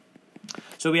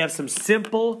 So we have some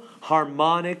simple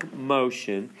harmonic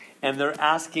motion, and they're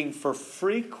asking for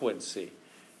frequency.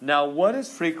 Now, what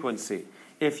is frequency?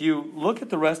 If you look at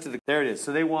the rest of the... There it is.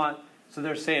 So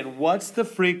they're saying, what's the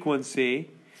frequency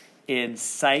in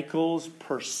cycles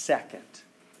per second?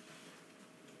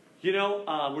 You know,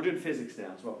 we're doing physics now.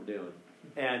 That's what we're doing.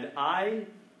 And I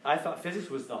thought physics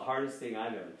was the hardest thing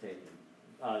I've ever taken,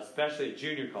 especially at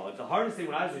junior college. The hardest thing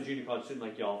when I was in junior college, student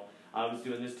like y'all, I was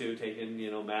doing this too, taking,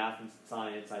 math and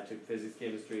science. I took physics,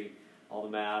 chemistry, all the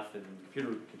math, and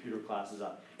computer classes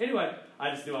up. Anyway, I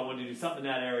just knew I wanted to do something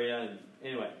in that area. And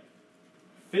anyway,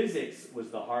 physics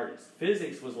was the hardest.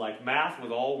 Physics was like math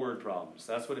with all word problems.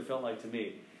 That's what it felt like to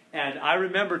me. And I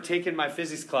remember taking my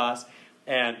physics class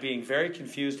and being very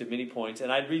confused at many points.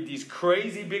 And I'd read these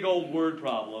crazy big old word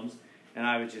problems, and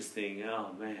I would just think, oh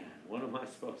man, what am I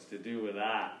supposed to do with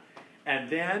that? And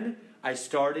then I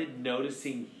started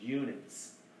noticing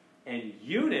units. And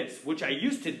units, which I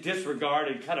used to disregard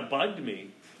and kind of bugged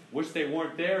me, which they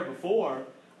weren't there before,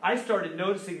 I started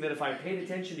noticing that if I paid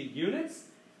attention to units,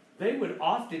 they would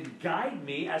often guide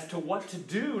me as to what to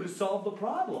do to solve the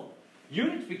problem.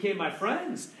 Units became my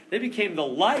friends. They became the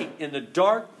light in the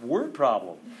dark word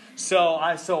problem.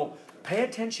 So pay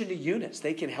attention to units.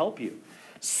 They can help you.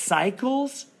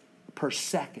 Cycles per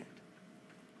second.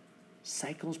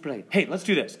 Cycles per second. Hey, let's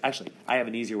do this. Actually, I have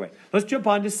an easier way. Let's jump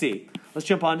on to C. Let's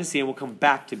jump on to C, and we'll come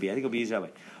back to B. I think it'll be easier that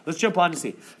way. Let's jump on to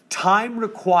C. Time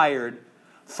required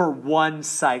for one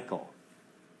cycle.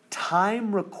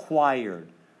 Time required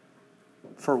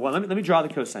for one. Let me draw the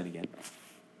cosine again.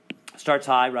 Starts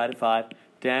high, right at 5.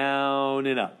 Down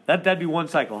and up. That'd be one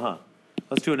cycle, huh?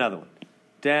 Let's do another one.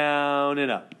 Down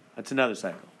and up. That's another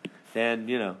cycle. Then,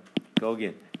 go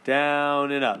again.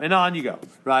 Down and up. And on you go.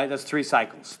 Right? That's 3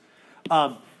 cycles.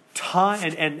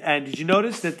 Time, and did you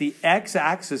notice that the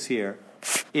x-axis here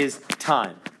is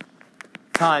time?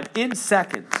 Time in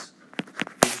seconds.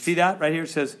 Did you see that? Right here it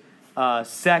says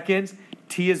seconds.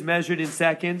 T is measured in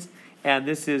seconds. And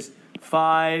this is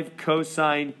 5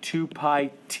 cosine 2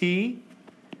 pi t.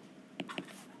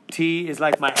 T is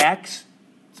like my x.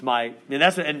 It's my,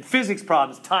 and physics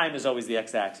problems, time is always the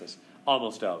x-axis.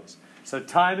 Almost always. So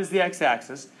time is the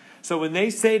x-axis. So when they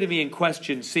say to me in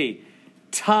question C,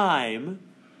 time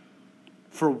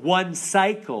for one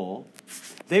cycle,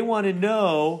 they want to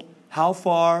know how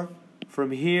far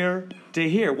from here to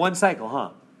here. One cycle,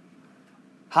 huh?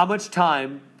 How much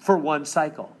time for one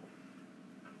cycle?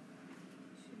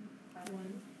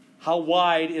 How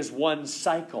wide is one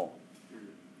cycle?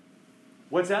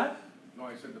 What's that? No,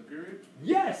 I said the period?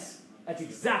 Yes! That's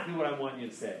exactly what I want you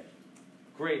to say.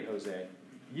 Great, Jose.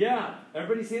 Yeah,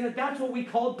 everybody see that? That's what we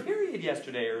called period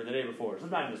yesterday or the day before.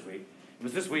 Sometime this week. It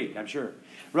was this week, I'm sure.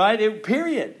 Right?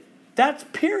 Period. That's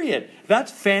period.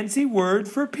 That's fancy word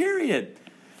for period.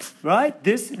 Right?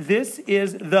 This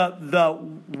is the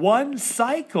one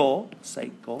cycle,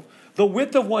 the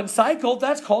width of one cycle,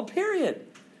 that's called period.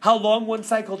 How long one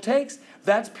cycle takes,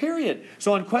 that's period.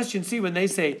 So on question C, when they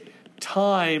say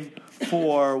time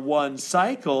for one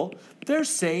cycle, they're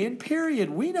saying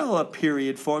period. We know a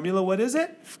period formula. What is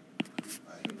it?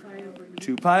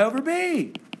 2 pi over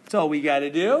b. That's all we got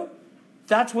to do.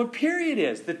 That's what period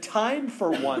is. The time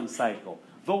for one cycle.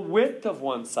 The width of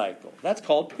one cycle. That's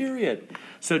called period.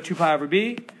 So 2 pi over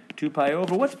b. 2 pi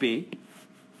over, what's b?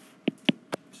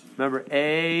 Remember,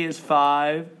 a is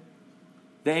 5.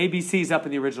 The ABC is up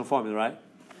in the original formula, right?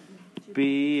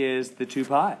 B is the 2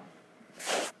 pi.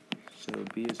 So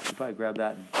b is 2 pi. Grab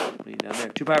that and put it down there.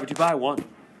 2 pi over 2 pi, 1.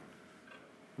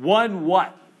 1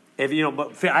 what? If you know,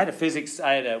 but I had a physics.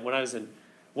 When I was in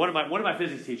one of my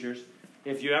physics teachers.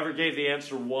 If you ever gave the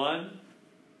answer 1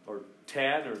 or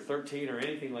 10 or 13 or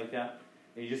anything like that,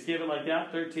 and you just give it like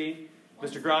that, 13,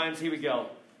 Mr. Grimes, he would go,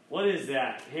 "What is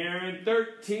that, Heron?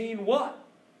 13 what?"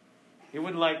 He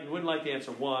wouldn't like the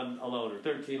answer 1 alone or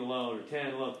 13 alone or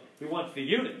 10 alone. He wants the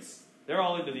units. They're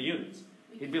all into the units.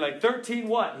 He'd be like, 13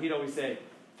 what? He'd always say,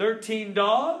 13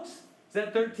 dogs? Is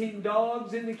that 13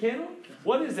 dogs in the kennel?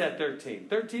 What is that 13?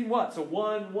 13 what? So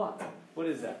 1 what? What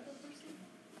is that?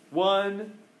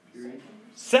 1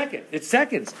 second. It's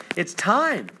seconds. It's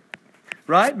time.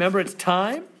 Right? Remember, it's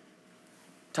time.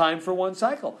 Time for one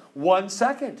cycle. 1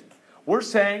 second. We're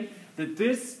saying that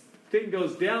this thing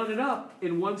goes down and up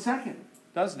in 1 second,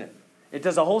 doesn't it? It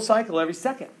does a whole cycle every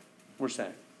second, we're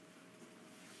saying.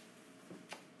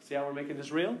 See how we're making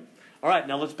this real? All right,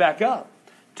 now let's back up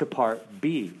to part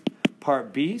B.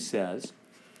 Part B says,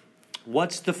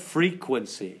 what's the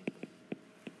frequency?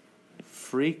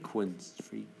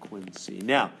 Frequency.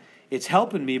 Now, it's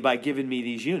helping me by giving me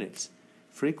these units.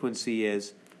 Frequency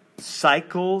is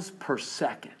cycles per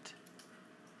second.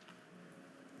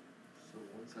 So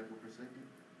 1 cycle per second?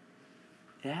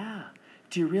 Yeah.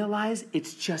 Do you realize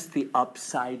it's just the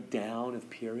upside down of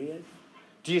period?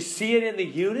 Do you see it in the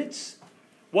units?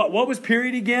 What was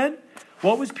period again?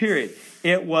 What was period?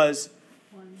 It was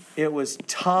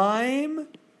time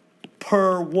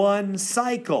per one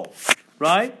cycle,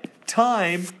 right?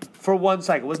 Time for one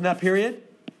cycle. Wasn't that period?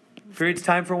 Period's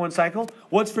time for one cycle.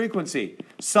 What's frequency?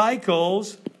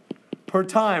 Cycles per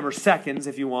time, or seconds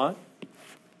if you want.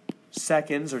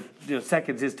 Seconds, or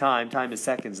seconds is time. Time is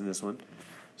seconds in this one.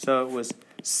 So it was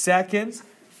seconds.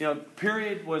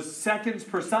 Period was seconds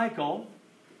per cycle.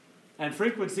 And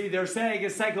frequency, they're saying,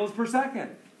 is cycles per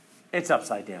second. It's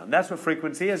upside down. That's what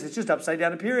frequency is. It's just upside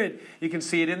down a period. You can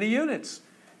see it in the units.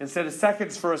 Instead of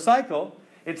seconds for a cycle,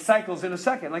 it's cycles in a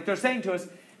second. Like they're saying to us,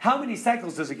 how many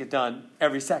cycles does it get done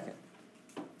every second?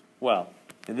 Well,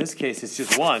 in this case, it's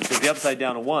just 1, because the upside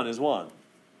down of 1 is 1.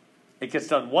 It gets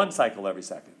done 1 cycle every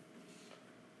second.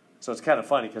 So it's kind of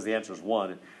funny because the answer is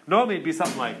 1. Normally it'd be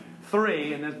something like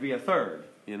 3, and that'd be a third,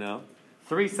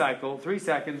 3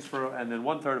 seconds and then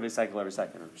 1/3 of a cycle every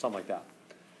second, or something like that.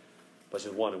 But it's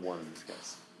just 1 and 1 in this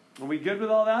case. Are we good with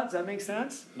all that? Does that make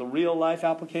sense? The real life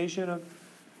application of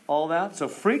all that? So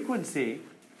frequency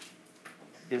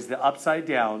is the upside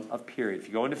down of period. If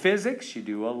you go into physics, you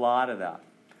do a lot of that.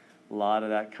 A lot of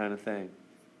that kind of thing.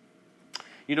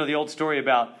 You know the old story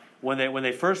about when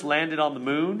they first landed on the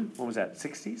moon? What was that,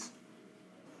 60s?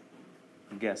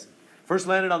 I'm guessing. First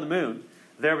landed on the moon,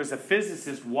 there was a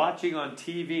physicist watching on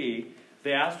TV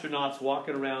the astronauts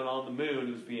walking around on the moon.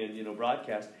 It was being,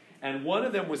 broadcast. And one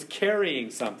of them was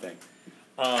carrying something.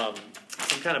 Some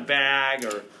kind of bag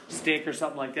or stick or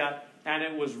something like that. And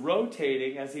it was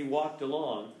rotating as he walked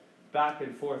along, back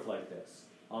and forth like this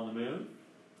on the moon.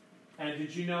 And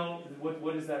did you know,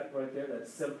 what is that right there? That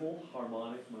simple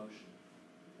harmonic motion.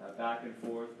 Back and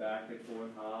forth,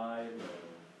 high and low,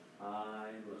 high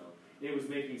and low. It was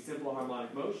making simple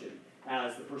harmonic motion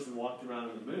as the person walked around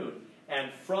on the moon.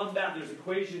 And from that, there's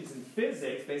equations in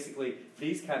physics, basically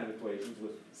these kind of equations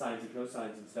with sines and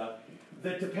cosines and stuff,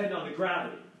 that depend on the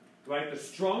gravity. Right? The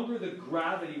stronger the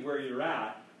gravity where you're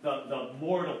at, the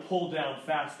more it'll pull down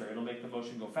faster. It'll make the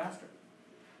motion go faster.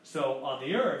 So on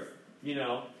the Earth,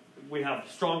 we have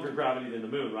stronger gravity than the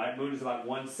moon, right? Moon is about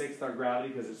 1/6 our gravity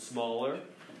because it's smaller.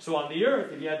 So on the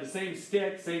Earth, if you had the same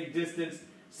stick, same distance,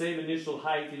 same initial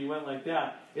height, and you went like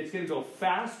that, it's going to go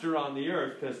faster on the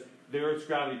Earth because the Earth's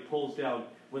gravity pulls down.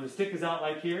 When the stick is out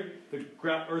like here, the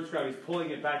Earth's gravity is pulling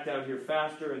it back down here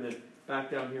faster and then back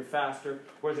down here faster.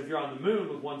 Whereas if you're on the moon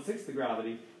with 1/6 the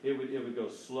gravity, it would go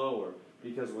slower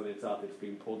because when it's up, it's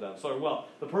being pulled down slower. Well,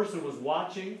 the person was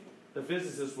watching, the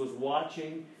physicist was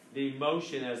watching the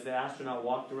motion as the astronaut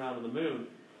walked around on the moon,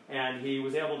 and he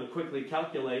was able to quickly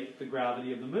calculate the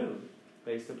gravity of the moon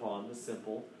based upon the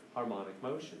simple harmonic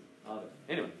motion of it.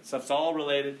 Anyway, stuff's all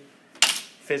related.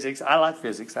 Physics. I like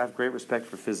physics. I have great respect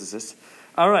for physicists.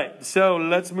 All right, so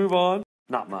let's move on.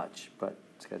 Not much, but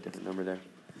it's got a different number there.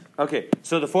 Okay,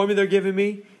 so the formula they're giving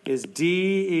me is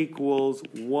D equals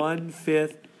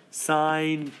 1/5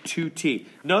 sine 2t.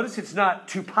 Notice it's not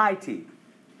 2 pi t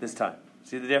this time.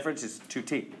 See the difference? It's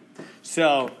 2t.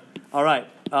 So, all right,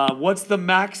 what's the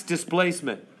max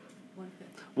displacement?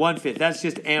 1/5. That's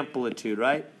just amplitude,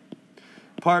 right?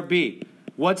 Part B.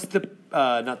 What's the,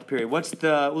 not the period. What's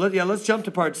the, let's jump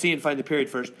to part C and find the period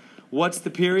first. What's the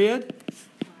period?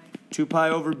 2 pi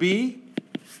over B.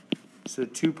 So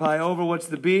 2 pi over, what's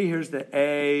the B? Here's the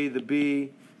A, the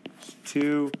B.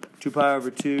 2 pi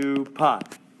over 2 pi.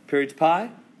 Period's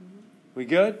pi? We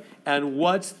good? And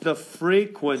what's the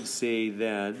frequency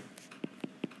then?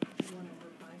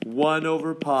 1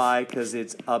 over pi, because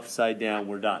it's upside down.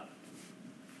 We're done.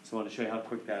 So I want to show you how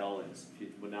quick that all is,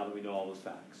 now that we know all those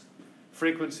facts.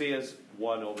 Frequency is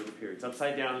 1 over the period. It's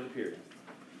upside down in the period.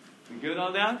 We good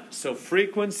on that? So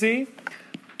frequency,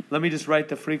 let me just write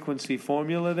the frequency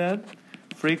formula then.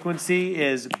 Frequency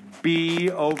is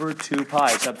B over 2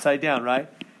 pi. It's upside down, right?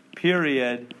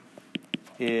 Period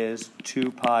is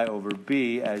 2 pi over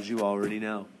B, as you already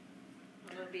know.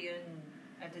 I'm going to be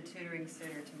at the tutoring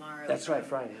center tomorrow. That's right,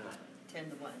 Friday.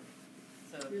 10 to 1.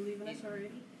 So You're leaving us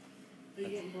already? Are you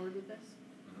getting bored with this?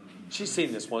 She's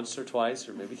seen this once or twice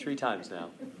or maybe 3 times now.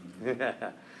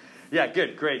 Yeah,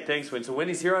 good, great. Thanks, Win. So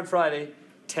Wendy's here on Friday,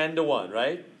 10 to 1,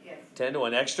 right? Yes. 10 to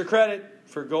 1. Extra credit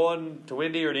for going to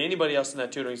Wendy or to anybody else in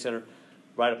that tutoring center.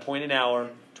 Right, a point an hour,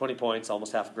 20 points,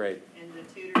 almost half a grade. And the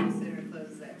tutoring center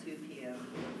closes at 2 p.m.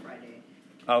 on Friday.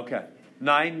 Okay.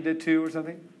 9 to 2 or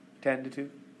something? 10 to 2?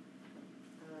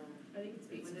 I think it's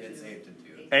 8 to 2. It's 8 to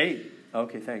 2. 8.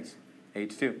 Okay, thanks. 8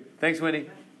 to 2. Thanks, Wendy.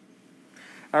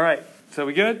 All right, so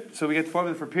we good? So we get the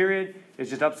formula for period. It's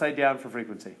just upside down for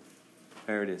frequency.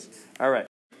 There it is. All right.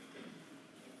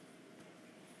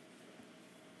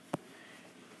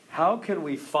 How can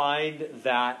we find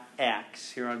that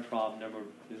x here on problem number?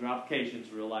 These are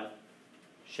applications, real life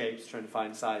shapes, trying to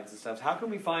find sides and stuff. How can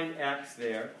we find x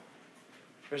there?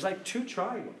 There's like 2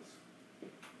 triangles.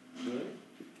 Really?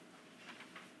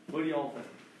 What do y'all think?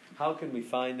 How can we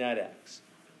find that x?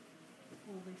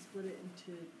 Well, they split it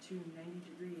into 2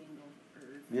 90-degree angle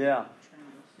Yeah.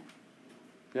 triangles.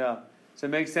 Yeah. Does that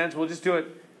make sense? We'll just do it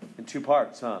in 2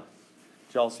 parts, huh?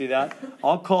 Did y'all see that?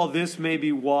 I'll call this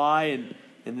maybe y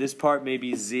and this part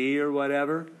maybe z or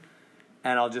whatever.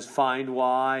 And I'll just find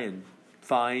y and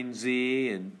find z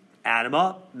and add them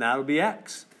up. And that'll be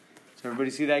x. Does everybody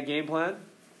see that game plan?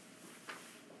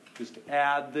 Just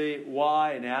add the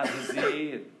y and add the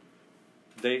z. And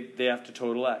they have to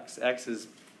total x. X is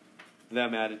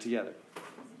them added together.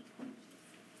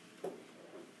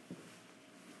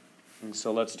 And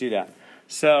so let's do that.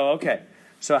 So, okay.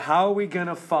 So how are we going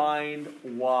to find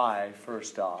y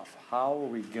first off? How are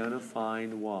we going to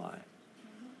find y?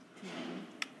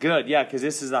 Good, yeah, because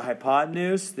this is the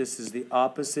hypotenuse, this is the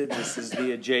opposite, this is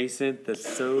the adjacent, the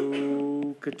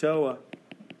SOHCAHTOA.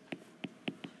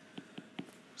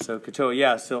 SOHCAHTOA,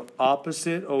 yeah, so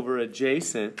opposite over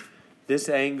adjacent. This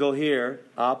angle here,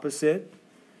 opposite,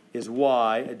 is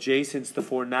y. Adjacent's the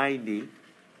 490.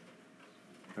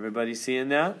 Everybody seeing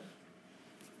that?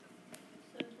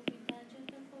 So it will be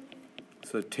tangent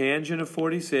So tangent of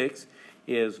 40. of 46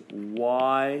 is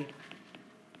y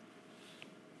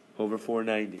over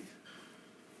 490.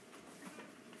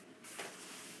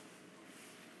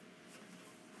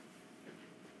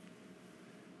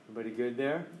 Everybody good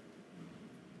there?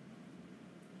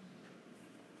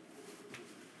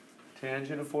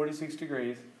 Tangent of 46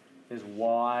 degrees is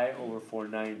y over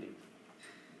 490.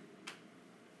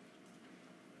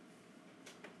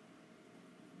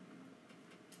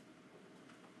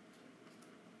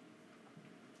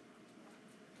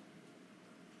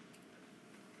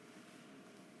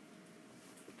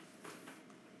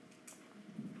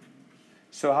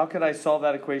 So how could I solve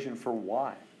that equation for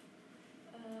y?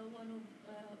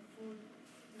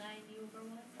 490 over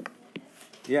 1, something like that.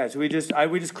 Yeah, so we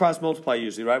just cross multiply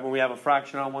usually, right? When we have a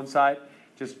fraction on one side,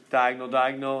 just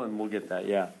diagonal, and we'll get that,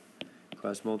 yeah.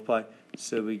 Cross multiply.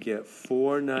 So we get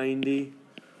 490,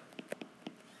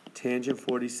 tangent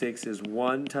 46 is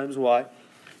 1 times y.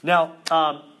 Now,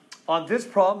 on this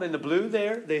problem in the blue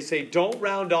there, they say don't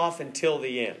round off until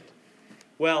the end.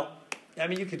 Well, I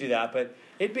mean, you could do that, but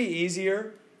it'd be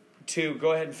easier to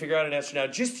go ahead and figure out an answer now.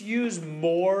 Just use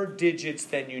more digits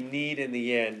than you need in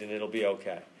the end, and it'll be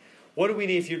okay. What do we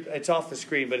need? It's off the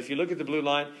screen, but if you look at the blue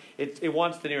line, it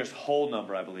wants the nearest whole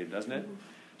number, I believe, doesn't it?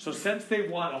 So since they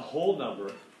want a whole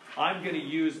number, I'm going to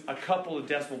use a couple of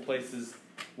decimal places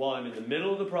while I'm in the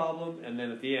middle of the problem, and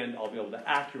then at the end, I'll be able to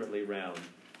accurately round.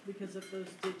 Because if those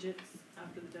digits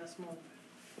after the decimal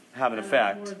Have an add up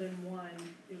effect. more than one,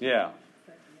 it would Yeah.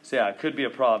 affect it. So yeah, it could be a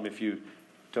problem if you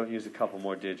don't use a couple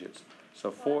more digits. So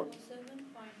 4,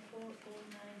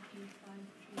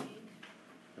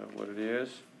 507.4098538. what it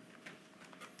is?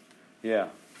 Yeah.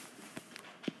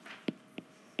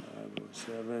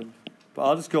 507. But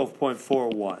I'll just go with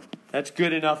 0.41. That's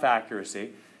good enough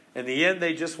accuracy. In the end,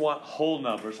 they just want whole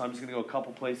numbers, so I'm just going to go a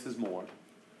couple places more.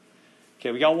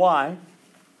 Okay, we got Y.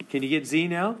 Can you get Z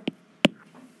now?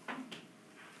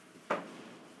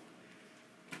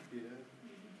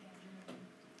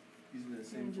 Using the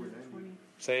same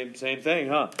 490. Same thing,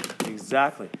 huh?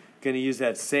 Exactly. Going to use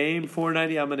that same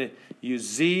 490. I'm going to use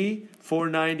Z,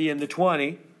 490, and the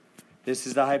 20. This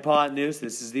is the hypotenuse.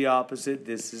 This is the opposite.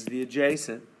 This is the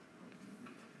adjacent.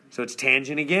 So it's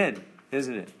tangent again,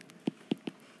 isn't it?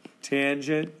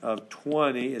 Tangent of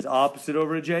 20 is opposite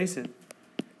over adjacent.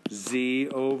 Z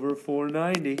over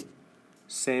 490.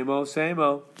 Same-o,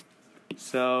 same-o.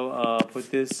 So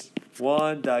put this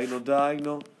 1,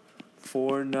 diagonal,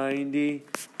 490,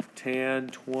 tan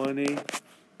 20.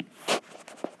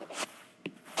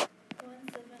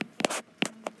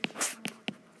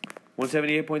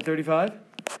 178.35?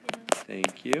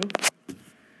 Thank you.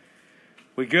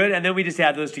 We good? And then we just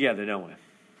add those together, don't we?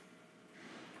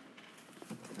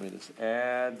 We just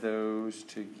add those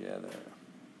together.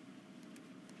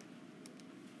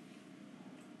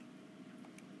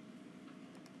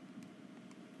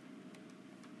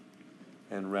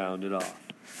 And round it off.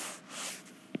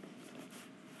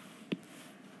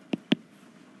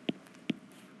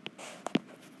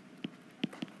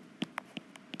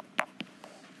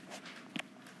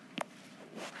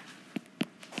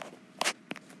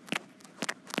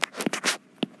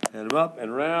 Add them up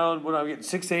and round. What am I getting?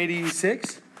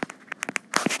 686?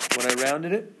 When I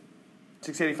rounded it?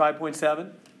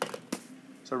 685.7?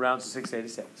 So rounds to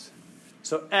 686.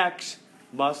 So x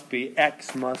must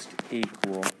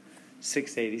equal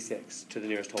 686 to the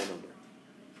nearest whole number.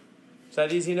 Is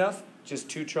that easy enough? Just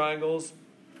two triangles,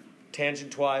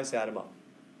 tangent twice, add them up.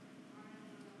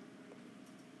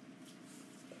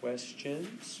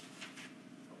 Questions?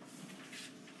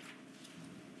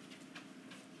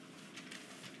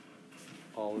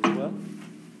 All is well?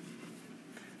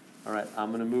 All right, I'm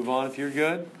going to move on if you're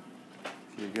good.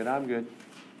 If you're good, I'm good.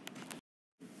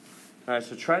 All right,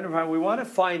 so trying to find, we want to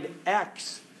find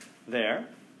x there.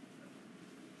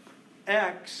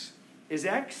 X, is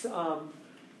x, yeah,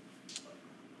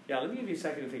 let me give you a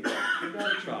second to think about it. Give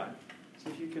that a try. See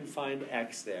if you can find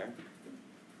x there.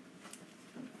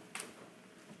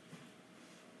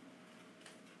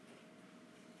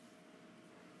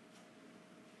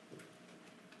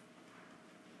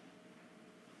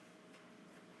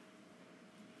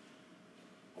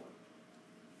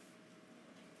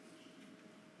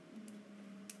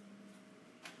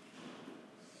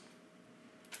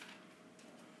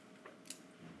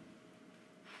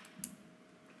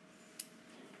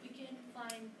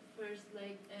 First,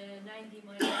 like 90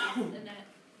 minus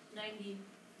 90,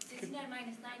 69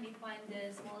 minus 90, find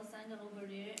the smallest angle over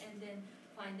there, and then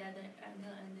find the other angle,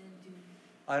 and then do.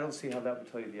 I don't see how that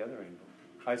would tell you the other angle.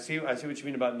 I see what you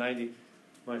mean about 90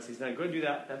 minus 69. Go ahead and do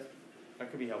that.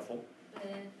 That could be helpful. But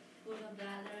both of the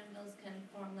other angles can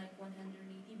form like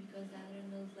 180 because the other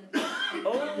angles like.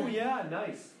 Oh yeah,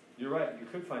 nice. You're right. You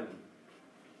could find them.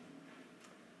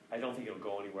 I don't think it'll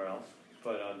go anywhere else,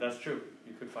 but that's true.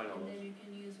 You could find all those. And then you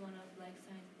can use one of like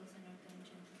sine, cosine, or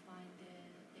tangent to find the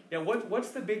thing. Yeah.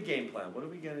 What's the big game plan? What are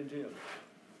we gonna do?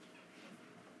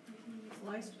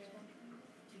 Nice. To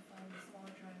find the small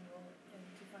triangle and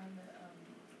to find the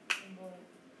angle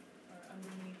or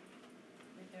underneath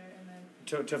right there, and then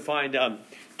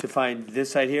To find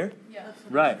this side here. yeah.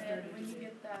 Right. And then when you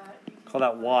get that, you can Call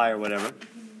that y or whatever. You can do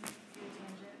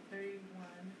tangent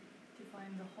 31 to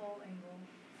find the whole angle.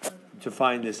 Or the whole To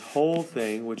find this whole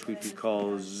thing, which we could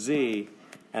call z,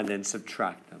 and then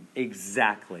subtract them.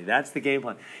 Exactly. That's the game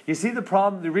plan. You see the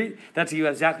problem? That's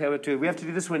exactly how we have to do it. We have to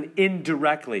do this one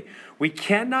indirectly. We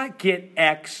cannot get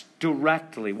x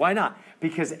directly. Why not?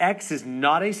 Because x is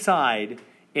not a side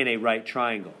in a right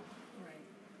triangle.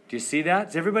 Do you see that?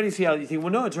 Does everybody see how you think,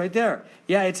 well, no, it's right there.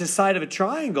 Yeah, it's a side of a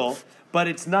triangle, but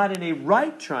it's not in a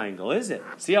right triangle, is it?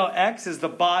 See how x is the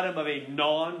bottom of a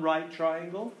non-right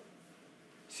triangle?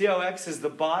 See how X is the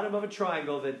bottom of a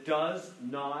triangle that does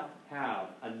not have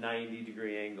a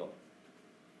 90-degree angle.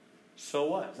 So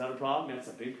what? Is that a problem? That's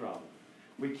a big problem.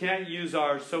 We can't use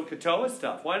our SOHCAHTOA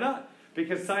stuff. Why not?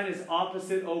 Because sine is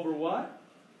opposite over what?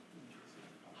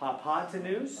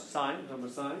 Hypotenuse. Sine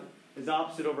is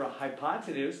opposite over a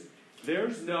hypotenuse.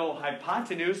 There's no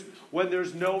hypotenuse when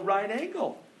there's no right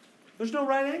angle. There's no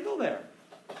right angle there.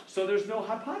 So there's no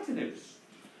hypotenuse.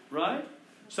 Right?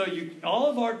 So all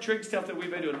of our trig stuff that we've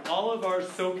been doing, all of our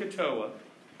SOHCAHTOA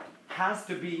has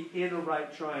to be in a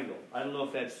right triangle. I don't know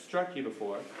if that struck you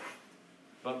before,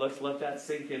 but let's let that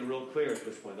sink in real clear at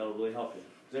this point. That'll really help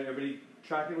you. Is everybody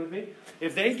tracking with me?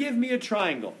 If they give me a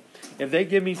triangle, if they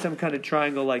give me some kind of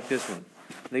triangle like this one,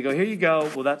 they go, here you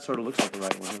go. Well, that sort of looks like the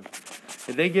right one. Huh?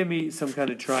 If they give me some kind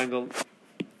of triangle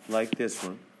like this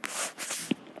one,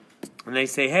 and they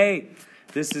say, hey,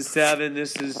 this is 7,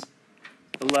 this is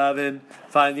 11,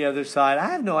 find the other side.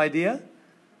 I have no idea.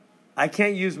 I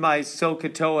can't use my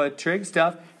SOHCAHTOA trig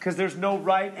stuff because there's no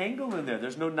right angle in there.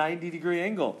 There's no 90-degree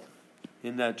angle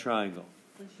in that triangle.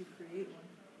 Unless you create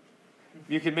one.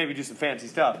 You can maybe do some fancy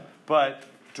stuff, but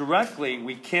directly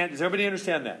we can't. Does everybody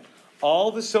understand that?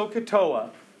 All the SOHCAHTOA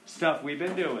stuff we've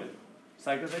been doing,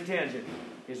 cosine tangent,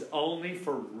 is only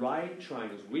for right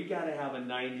triangles. We got to have a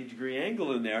 90-degree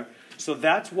angle in there, so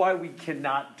that's why we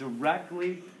cannot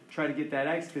directly try to get that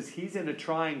X, because he's in a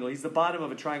triangle. He's the bottom of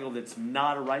a triangle that's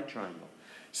not a right triangle.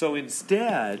 So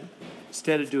instead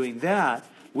of doing that,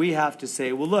 we have to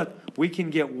say, well, look, we can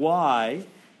get Y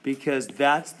because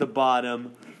that's the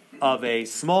bottom of a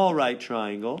small right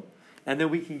triangle, and then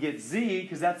we can get Z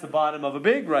because that's the bottom of a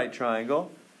big right triangle,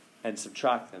 and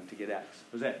subtract them to get X.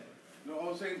 What's that? No, I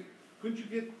was saying, couldn't you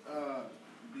get the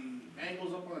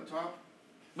angles up on the top?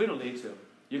 We don't need to.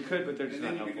 You could, but they're just not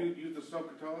And helpful. then you could use the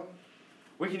SOHCAHTOA?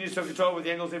 We can use SOHCAHTOA with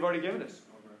the angles they've already given us.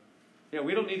 Okay. Yeah,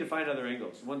 we don't need to find other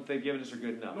angles. The ones they've given us are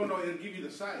good enough. No, it'll give you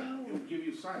the side. It'll give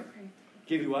you side. Okay.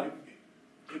 Give you what?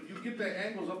 If you get the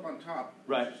angles up on top,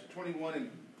 Right. which is 21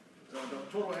 and the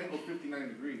total angle is 59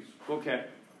 degrees. Okay.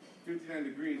 59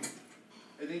 degrees.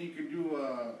 And then you can do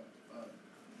a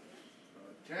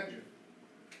tangent.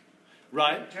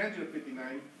 Right. Tangent of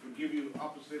 59 would give you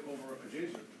opposite over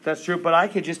adjacent. That's true, but I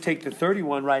could just take the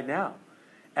 31 right now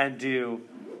and do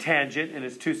tangent, and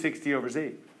it's 260 over Z.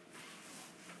 Okay.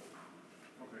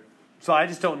 So I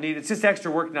just don't need, it's just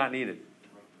extra work not needed.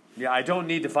 Yeah, I don't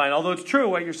need to find, although it's true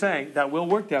what you're saying, that will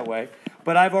work that way,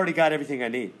 but I've already got everything I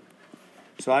need.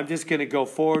 So I'm just going to go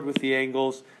forward with the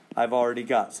angles I've already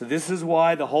got. So this is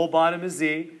Y, the whole bottom is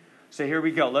Z. So here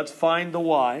we go. Let's find the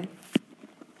Y.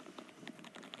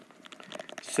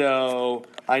 So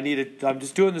I'm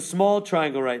just doing the small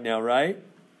triangle right now, right?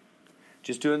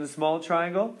 Just doing the small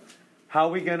triangle. How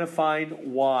are we going to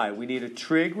find Y? We need a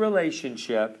trig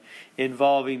relationship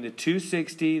involving the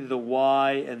 260, the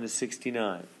Y, and the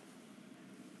 69.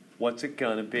 What's it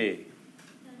going to be?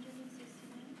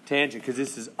 Tangent, because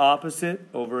this is opposite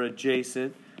over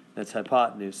adjacent. That's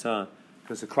hypotenuse, huh?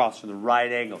 Goes across from the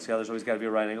right angle. See how there's always got to be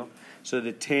a right angle? So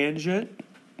the tangent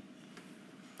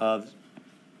of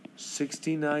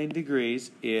 69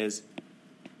 degrees is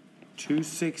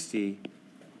 260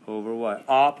 over what?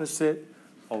 Opposite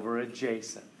over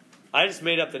adjacent. I just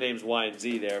made up the names Y and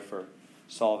Z there for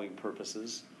solving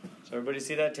purposes. So everybody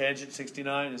see that? Tangent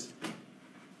 69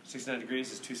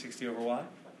 degrees is 260 over Y.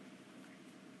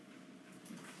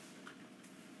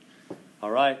 All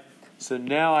right. So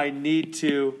now I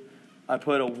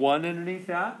put a 1 underneath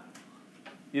that.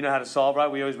 You know how to solve, right?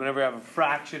 We always, whenever we have a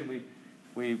fraction,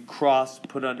 we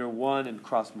put under 1 and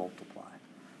cross multiply.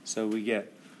 So we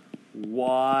get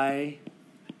Y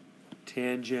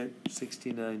tangent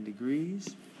 69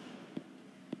 degrees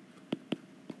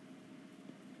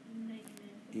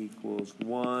equals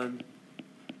 1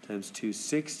 times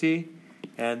 260.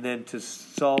 And then to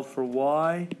solve for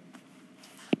Y,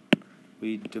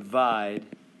 we divide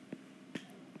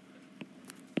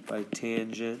by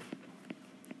tangent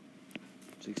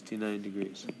 69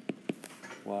 degrees.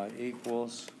 Y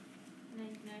equals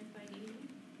 99.80.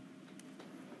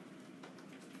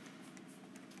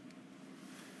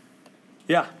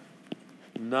 Yeah,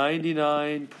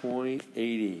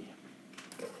 99.80.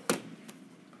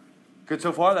 Good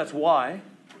so far, that's Y.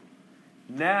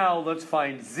 Now let's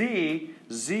find Z.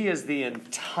 Z is the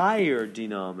entire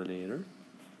denominator.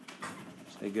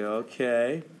 So I go,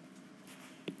 okay.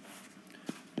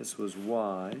 This was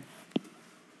Y.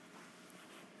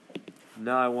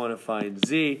 Now I want to find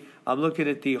Z. I'm looking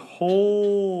at the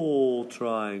whole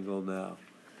triangle now.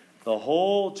 The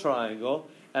whole triangle.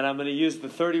 And I'm going to use the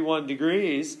 31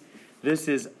 degrees. This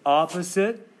is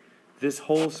opposite. This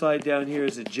whole side down here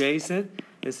is adjacent.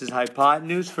 This is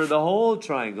hypotenuse for the whole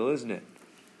triangle, isn't it?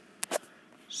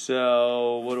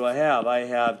 So what do I have? I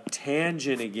have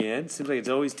tangent again. Seems like it's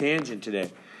always tangent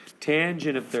today.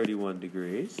 Tangent of 31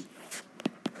 degrees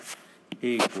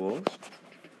equals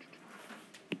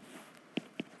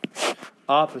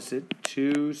opposite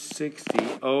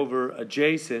 260 over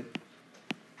adjacent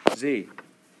z.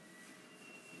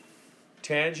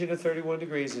 Tangent of 31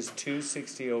 degrees is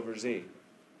 260 over z.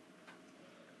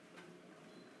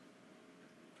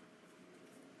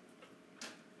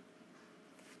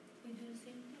 We do the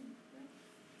same thing, right?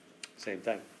 Same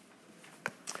thing.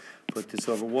 Put this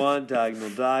over 1, diagonal,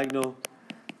 diagonal.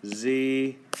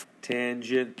 Z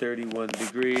tangent 31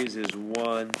 degrees is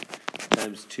 1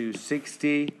 times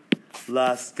 260.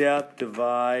 Last step,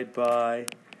 divide by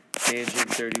tangent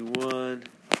 31.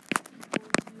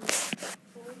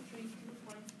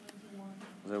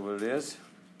 432.21. Is that what it is?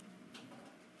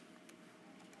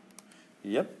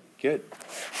 Yep, good.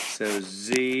 So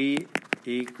Z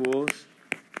equals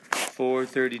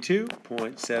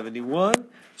 432.71.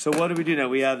 So what do we do now?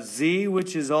 We have Z,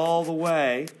 which is all the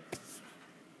way,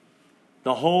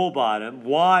 the whole bottom.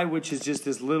 Y, which is just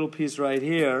this little piece right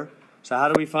here. So how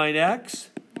do we find X?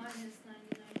 Minus 99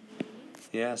 degrees.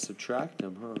 Yeah, subtract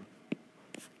them, huh?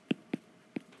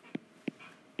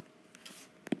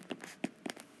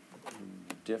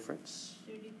 Difference.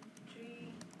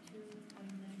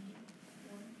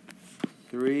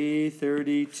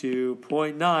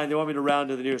 332.9. They want me to round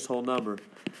to the nearest whole number.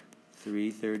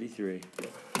 333.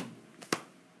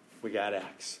 We got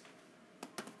X.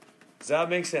 Does that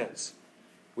make sense?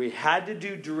 We had to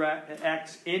do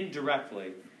X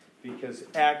indirectly because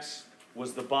X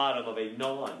was the bottom of a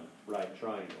non-right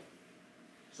triangle.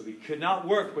 So we could not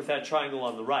work with that triangle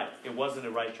on the right. It wasn't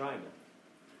a right triangle.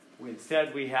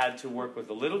 Instead, we had to work with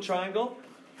the little triangle,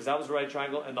 because that was a right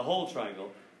triangle, and the whole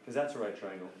triangle, because that's a right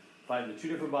triangle. Find the two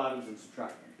different bottoms and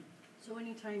subtract them. So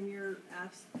anytime you're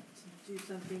asked to do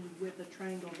something with a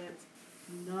triangle that's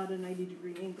not a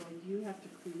 90-degree angle, you have to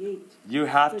create You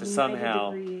have to the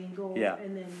somehow, 90-degree angle, yeah.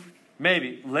 and then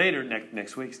maybe later,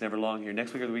 next week's never long here,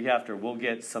 next week or the week after, we'll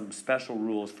get some special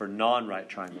rules for non-right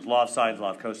triangles. Law of sines, law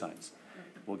of cosines.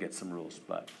 We'll get some rules.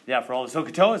 But yeah, for all the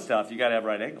SOHCAHTOA stuff, you got to have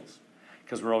right angles.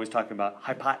 Because we're always talking about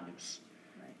hypotenuse,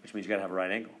 which means you got to have a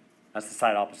right angle. That's the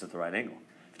side opposite the right angle.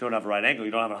 If you don't have a right angle,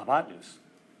 you don't have a hypotenuse.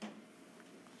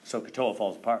 SOHCAHTOA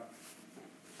falls apart.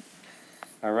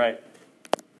 All right.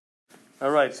 All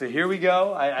right, so here we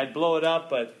go. I'd blow it up,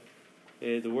 but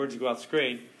the words go off the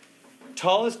screen.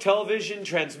 Tallest television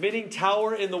transmitting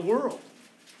tower in the world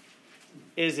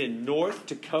is in North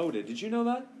Dakota. Did you know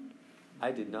that?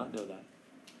 I did not know that.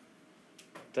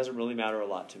 Doesn't really matter a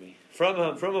lot to me. From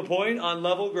a point on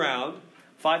level ground,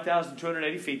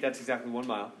 5,280 feet, that's exactly 1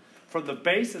 mile. From the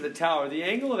base of the tower, the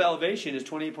angle of elevation is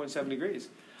 28.7 degrees.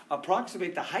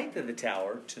 Approximate the height of the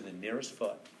tower to the nearest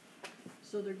foot.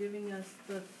 so they're giving us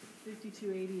the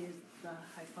 5280 is the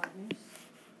hypotenuse.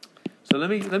 So let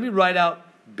me write out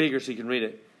bigger so you can read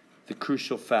it. The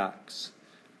crucial facts.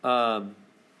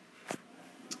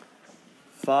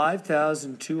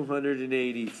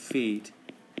 5,280 feet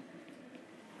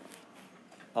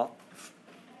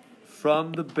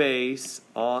from the base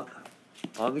on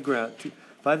the ground.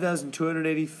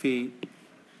 5,280 feet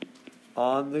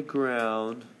on the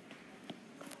ground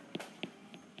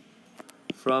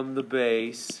from the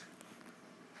base.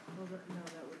 Well, no,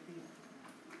 that would be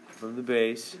From the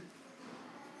base.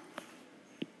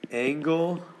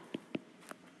 Angle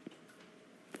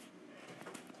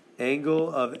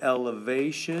of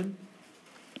elevation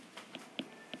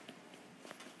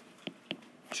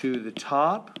to the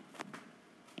top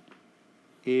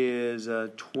is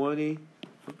 20.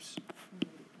 Oops.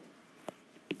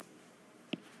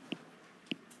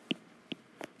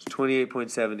 It's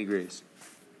 28.7 degrees.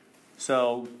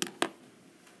 So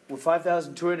we're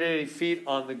 5,280 feet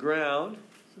on the ground.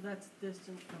 so that's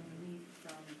distance from me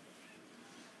from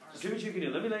our See what you can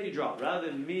do. Let me let you draw. Rather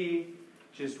than me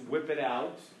just whip it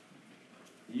out,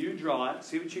 you draw it,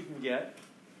 see what you can get,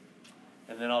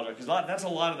 and then I'll draw. Because that's a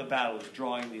lot of the battle is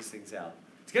drawing these things out.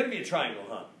 It's going to be a triangle,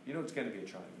 huh? You know it's going to be a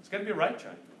triangle. It's going to be a right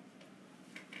triangle.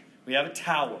 We have a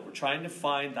tower. We're trying to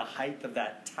find the height of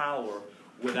that tower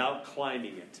without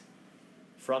climbing it.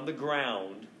 From the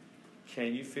ground,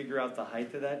 can you figure out the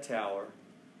height of that tower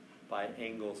by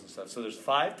angles and stuff? So there's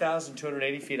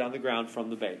 5,280 feet on the ground from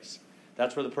the base.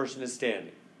 That's where the person is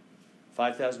standing.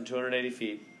 5,280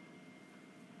 feet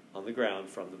on the ground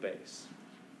from the base.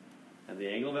 And the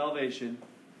angle of elevation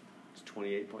is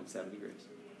 28.7 degrees.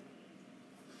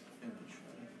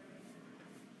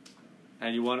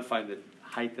 And you want to find the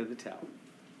height of the tower.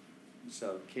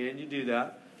 So can you do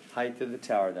that? Height of the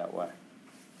tower that way.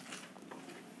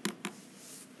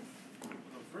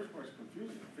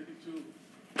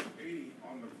 280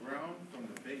 on the ground from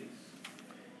the base.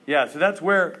 Yeah, so that's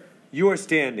where you are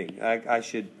standing. I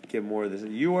should give more of this.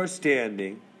 You are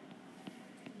standing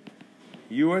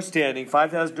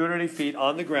 5,280 feet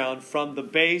on the ground from the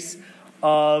base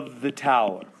of the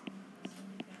tower.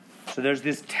 So there's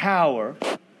this tower,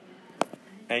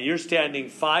 and you're standing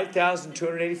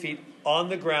 5,280 feet on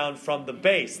the ground from the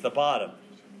base, the bottom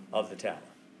of the tower.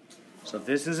 So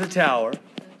this is a tower,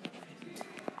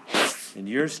 and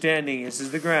you're standing, this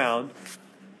is the ground,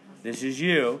 this is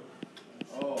you.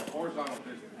 Oh, horizontal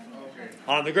distance. Okay.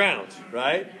 On the ground,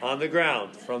 right? On the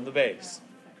ground from the base.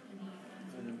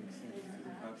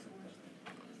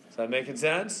 Is that making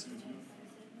sense?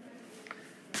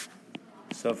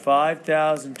 So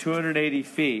 5,280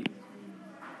 feet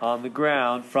on the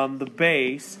ground from the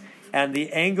base, and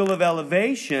the angle of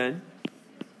elevation,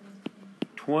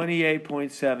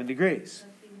 28.7 degrees.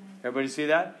 Everybody see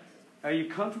that? Are you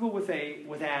comfortable with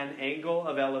an angle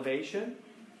of elevation?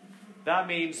 That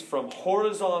means from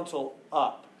horizontal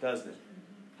up, doesn't it?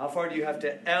 How far do you have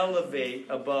to elevate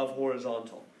above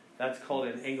horizontal? That's called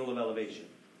an angle of elevation.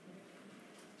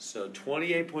 So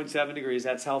 28.7 degrees,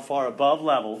 that's how far above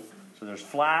level. So there's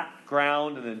flat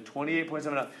ground and then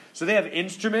 28.7 up. So they have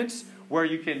instruments where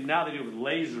you can, now they do it with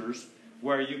lasers,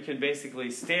 where you can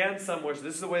basically stand somewhere. So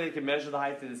this is the way they can measure the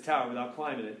height of this tower without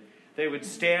climbing it. They would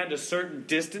stand a certain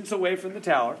distance away from the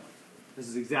tower. This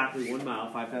is exactly 1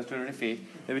 mile, 5,200 feet.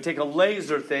 They would take a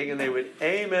laser thing and they would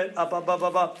aim it up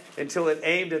until it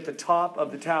aimed at the top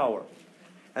of the tower.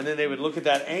 And then they would look at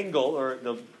that angle, or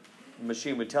the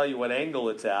machine would tell you what angle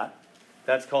it's at.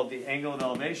 That's called the angle of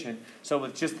elevation. So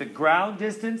with just the ground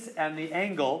distance and the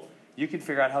angle, you can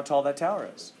figure out how tall that tower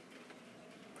is.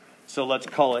 So let's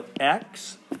call it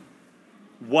X.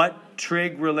 What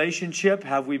trig relationship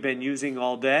have we been using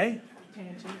all day?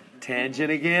 Tangent.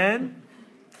 Tangent again.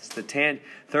 It's the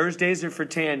Thursdays are for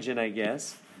tangent, I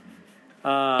guess.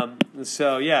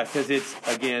 So yeah, because it's,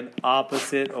 again,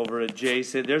 opposite over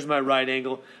adjacent. There's my right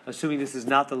angle, assuming this is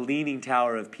not the Leaning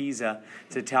Tower of Pisa.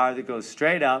 It's a tower that goes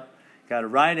straight up, got a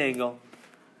right angle,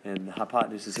 and the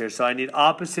hypotenuse is here. So I need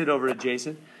opposite over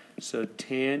adjacent. So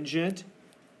tangent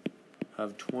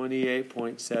of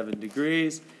 28.7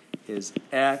 degrees is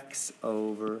X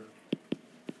over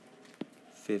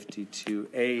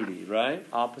 5280, right?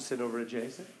 Opposite over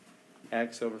adjacent,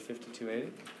 X over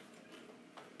 5280.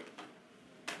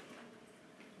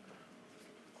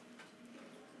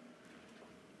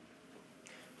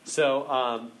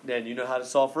 So then you know how to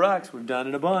solve for X. We've done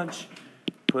it a bunch.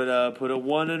 Put a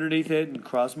 1 underneath it and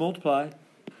cross multiply.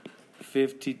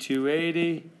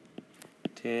 5280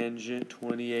 tangent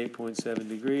 28.7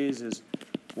 degrees is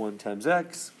 1 times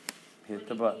X. Hit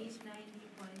the button.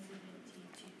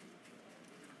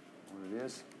 What it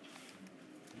is?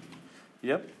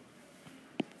 Yep.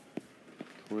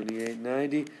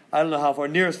 2890. I don't know how far.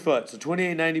 Nearest foot. So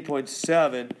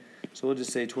 2890.7. So we'll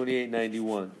just say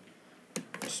 2891.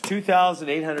 It's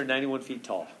 2,891 feet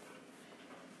tall.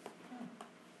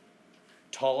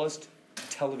 Tallest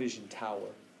television tower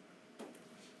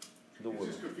in the world.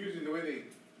 It's just confusing the way they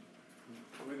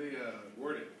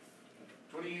word it.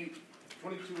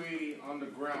 2280 on the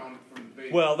ground from the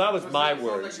base. Well, that was So my it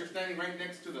words. sounds like you're standing right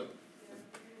next to the...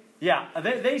 Yeah,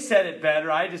 they said it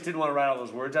better. I just didn't want to write all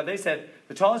those words out. They said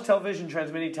the tallest television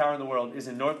transmitting tower in the world is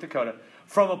in North Dakota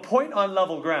from a point on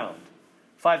level ground,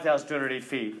 5,208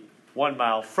 feet, 1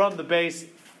 mile, from the base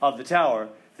of the tower.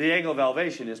 The angle of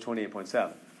elevation is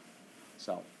 28.7.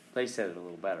 So they said it a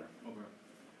little better. Okay.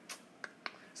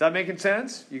 Is that making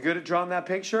sense? You good at drawing that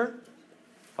picture?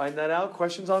 Find that out?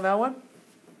 Questions on that one?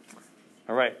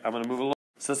 All right, I'm going to move along.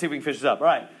 So let's see if we can finish this up. All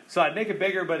right, so I'd make it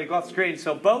bigger, but it go off the screen.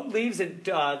 So boat leaves at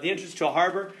the entrance to a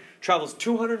harbor, travels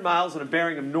 200 miles on a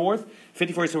bearing of north,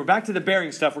 54. So we're back to the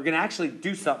bearing stuff. We're going to actually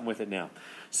do something with it now.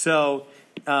 So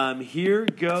here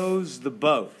goes the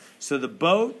boat. So the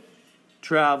boat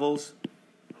travels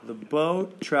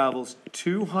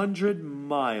 200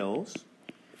 miles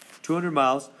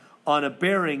on a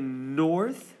bearing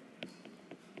north,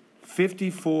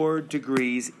 54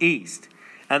 degrees east.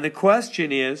 And the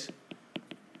question is,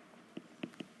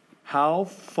 how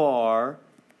far,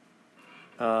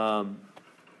 how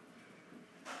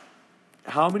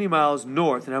many miles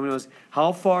north and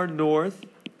how far north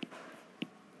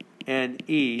and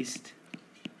east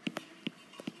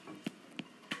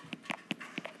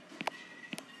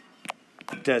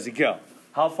does it go?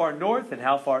 How far north and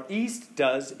how far east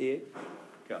does it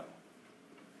go?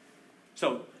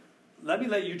 So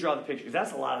let you draw the picture, because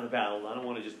that's a lot of the battle. I don't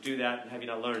want to just do that and have you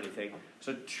not learn anything.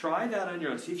 So try that on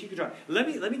your own. See if you can draw. Let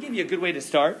me give you a good way to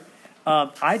start.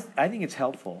 I think it's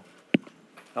helpful.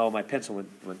 Oh, my pencil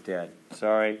went dead.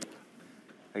 Sorry.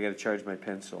 I got to charge my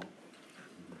pencil.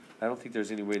 I don't think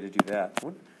there's any way to do that. I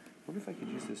wonder if I could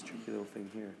use this tricky little thing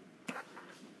here.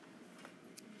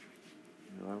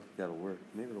 No, I don't think that'll work.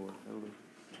 Maybe it'll work. I don't know.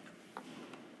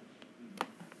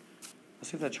 Let's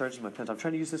see if that charges my pencil. I'm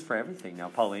trying to use this for everything now,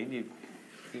 Pauline. You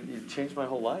changed my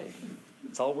whole life.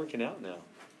 It's all working out now.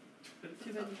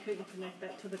 Too bad you couldn't connect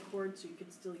that to the cord so you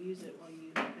could still use it while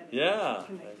you had it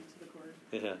connected to the cord.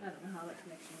 Yeah. I don't know how that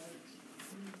connection works.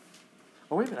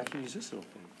 Oh, wait a minute. I can use this little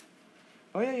thing.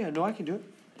 Oh, yeah. No, I can do it.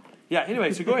 Yeah,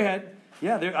 anyway, so go ahead.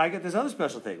 Yeah, I got this other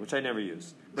special thing, which I never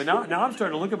use. But now I'm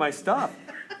starting to look at my stuff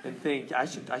and think, I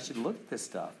should look at this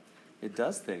stuff. It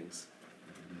does things.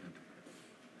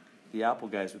 The Apple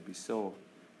guys would be so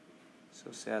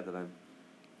sad that I'm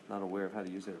not aware of how to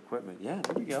use their equipment. Yeah,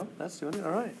 there we go. That's doing it.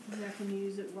 All right. Yeah, can you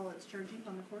use it while it's charging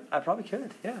on the cord? I probably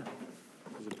could, yeah.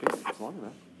 It's long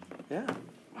enough. Yeah.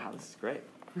 Wow, this is great.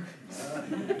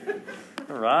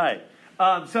 All right.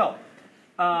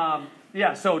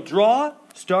 So draw.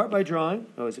 Start by drawing.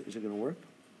 Oh, is it going to work?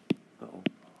 Uh-oh.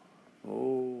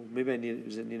 Oh, maybe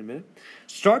does it need a minute?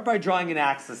 Start by drawing an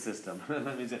axis system.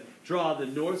 That means draw the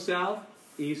north-south,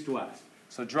 east-west.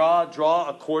 So draw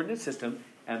a coordinate system,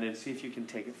 and then see if you can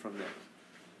take it from there.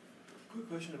 Quick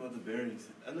question about the bearings.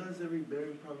 I noticed every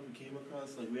bearing problem we came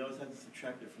across, like we always had to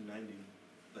subtract it from 90,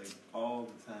 like all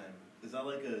the time. Is that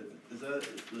like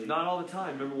Not all the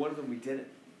time. Remember, one of them we didn't.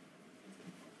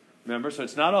 Remember, so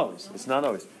it's not always.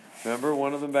 Remember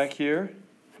one of them back here?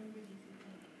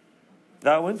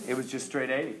 That one? It was just straight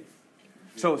 80.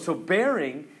 So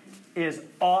bearing is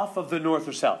off of the north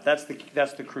or south. That's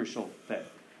the crucial thing.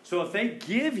 So if they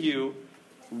give you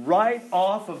right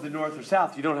off of the north or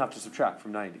south, you don't have to subtract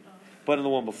from 90. But in the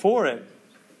one before it,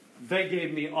 they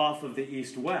gave me off of the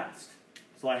east-west.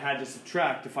 So I had to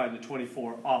subtract to find the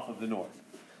 24 off of the north.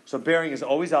 So bearing is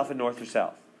always off of north or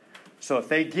south. So if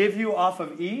they give you off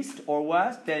of east or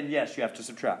west, then yes, you have to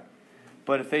subtract.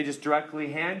 But if they just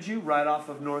directly hand you right off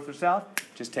of north or south,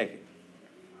 just take it.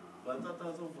 But I thought that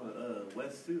was off of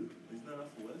west too. Isn't that off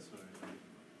of west? Or?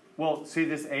 Well, see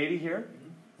this 80 here? Mm-hmm.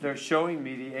 They're showing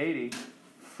me the 80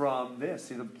 from this.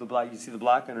 See the black? You see the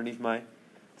black underneath my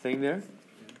thing there?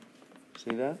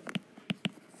 See that?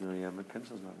 No, yeah, my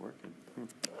pencil's not working.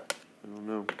 I don't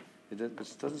know. It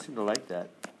doesn't seem to like that.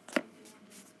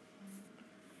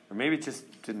 Or maybe it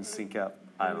just didn't sync up.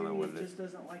 I don't know what it is. It just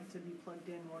doesn't like to be plugged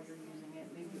in while you're using it.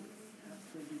 Maybe it has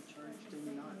to be charged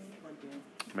and not plugged in.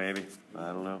 Maybe.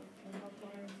 I don't know.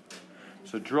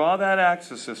 So draw that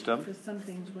axis system. Because some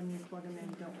things, when you plug them in,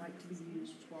 don't like to be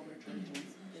used while they're charging.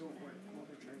 They won't work while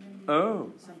they're charging.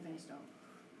 Oh. Some things don't.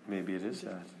 Maybe it is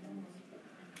that.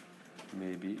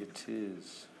 Maybe it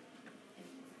is.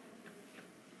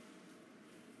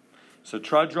 So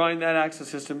try drawing that axis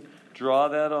system. Draw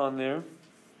that on there.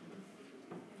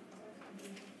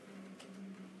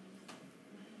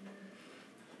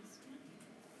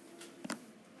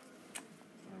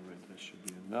 That should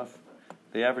be enough.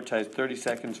 They advertise 30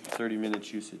 seconds for 30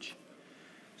 minutes usage.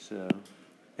 So,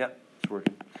 yeah, it's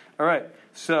working. All right.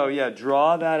 So, yeah,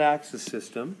 draw that axis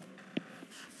system.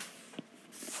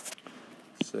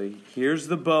 So here's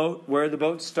the boat, where the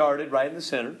boat started, right in the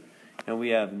center. And we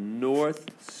have north,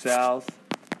 south,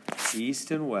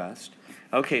 east, and west.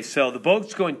 Okay, so the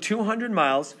boat's going 200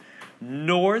 miles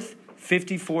north,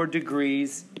 54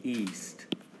 degrees east.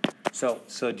 So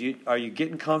are you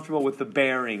getting comfortable with the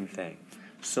bearing thing?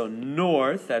 So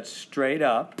north, that's straight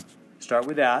up. Start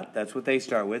with that. That's what they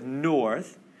start with,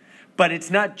 north. But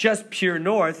it's not just pure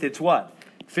north. It's what?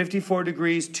 54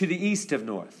 degrees to the east of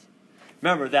north.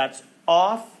 Remember, that's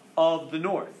off of the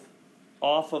north.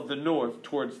 Off of the north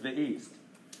towards the east.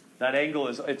 That angle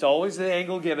it's always the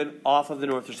angle given off of the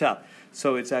north or south.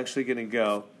 So it's actually going to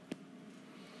go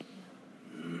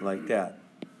like that.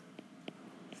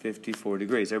 54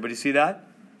 degrees. Everybody see that?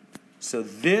 So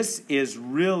this is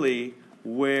really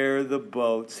where the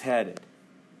boat's headed.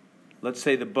 Let's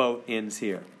say the boat ends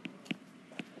here.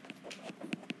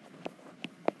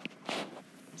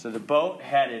 So the boat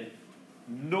headed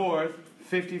north,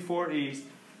 54 east,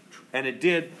 and it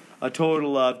did a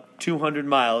total of 200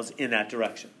 miles in that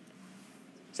direction.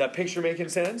 Is that picture making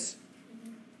sense?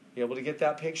 You able to get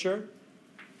that picture?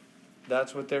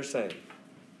 That's what they're saying.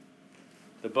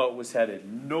 The boat was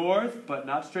headed north, but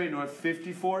not straight north,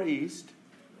 54 east,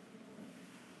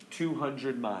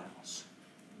 200 miles.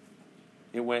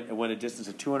 It went a distance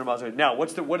of 200 miles away. Now,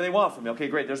 what do they want from me? Okay,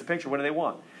 great, there's a picture. What do they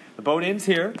want? The boat ends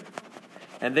here,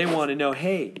 and they want to know,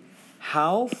 hey,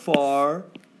 how far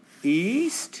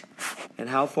east and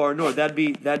how far north?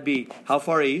 That'd be how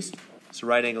far east, it's a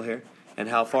right angle here, and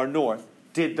how far north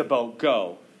did the boat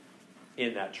go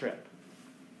in that trip?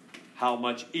 How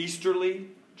much easterly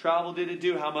travel did it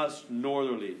do? How much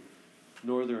northerly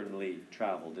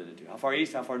travel did it do? How far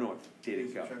east, how far north did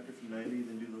it go? Subtract it from 90,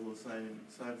 then do the little sine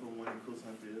for one and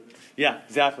cosine for the other. Yeah,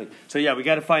 exactly. So yeah, we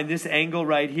got to find this angle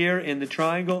right here in the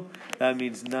triangle. That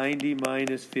means 90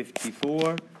 minus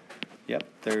 54. Yep,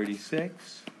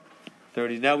 36.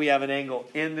 30. Now we have an angle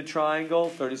in the triangle,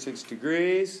 36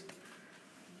 degrees.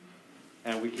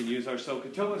 And we can use our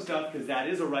SOHCAHTOA stuff because that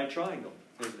is a right triangle,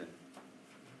 isn't it?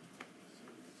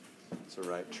 It's a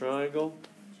right triangle.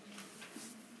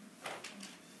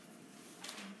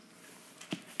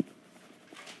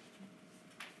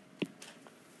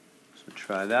 So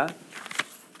try that.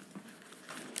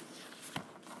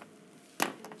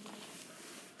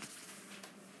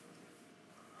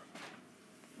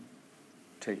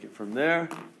 Take it from there.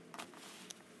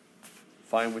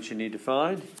 Find what you need to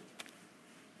find.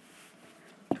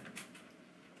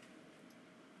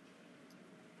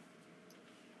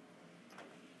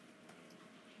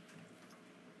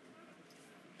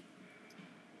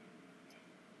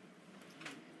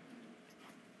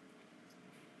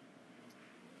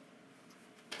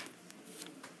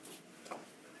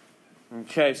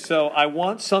 Okay, so I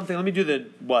want something. Let me do the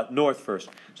north first.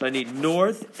 So I need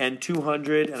north and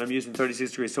 200, and I'm using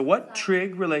 36 degrees. So what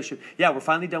trig relation? Yeah, we're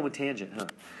finally done with tangent, huh?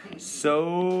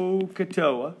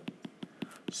 SOHCAHTOA.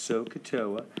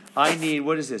 I need,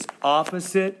 what is this?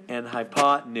 Opposite and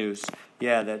hypotenuse.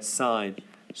 Yeah, that's sine.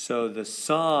 So the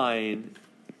sine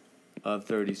of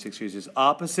 36 degrees is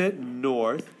opposite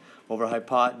north over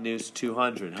hypotenuse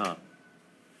 200, huh?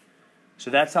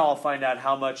 So that's how I'll find out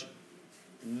how much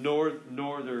how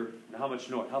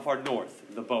far north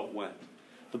the boat went.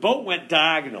 The boat went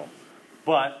diagonal,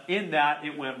 but in that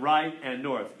it went right and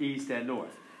north, east and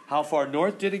north. How far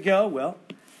north did it go? Well,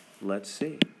 let's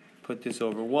see. Put this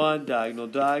over 1,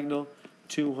 diagonal,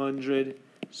 200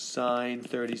 sine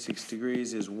 36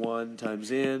 degrees is 1 times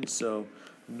in, so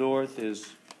north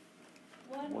is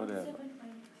whatever.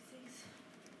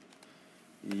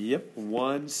 117.6. Yep,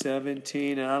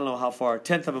 117, and I don't know how far,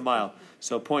 1/10 of a mile.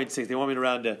 So 0.6, they want me to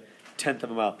round to 1/10 of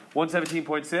a mile.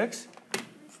 117.6,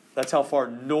 that's how far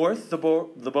north the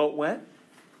boat went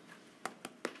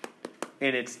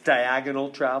in its diagonal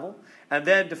travel. And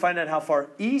then to find out how far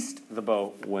east the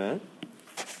boat went,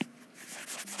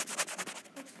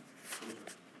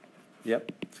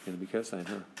 yep, it's going to be cosine,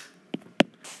 huh?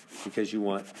 Because you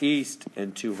want east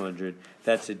and 200.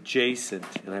 That's adjacent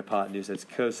and hypotenuse, that's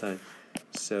cosine.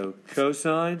 So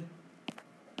cosine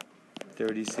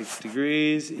 36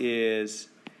 degrees is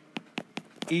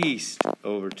east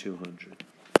over 200.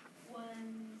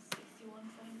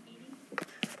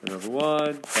 161.80. 1 over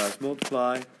 1, cross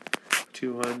multiply,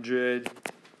 200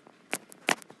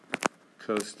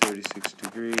 cos 36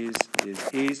 degrees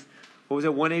is east. What was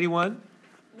it, 181?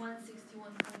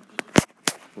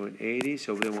 161.80. 180,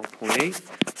 so we want 0.8.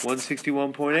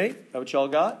 161.8, that what y'all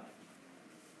got?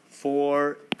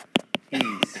 For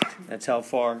east. That's how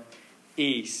far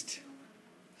east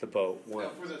the boat Now,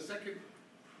 went. for the second,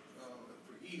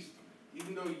 for east,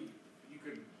 even though you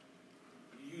could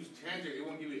use tangent, it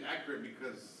won't give you accurate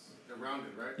because they're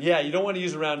rounded, right? Yeah, you don't want to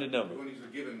use a rounded number. You want to use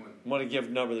a given one. You want to give a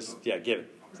number that's, yeah, given.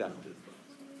 Exactly.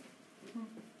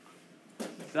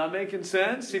 Is that making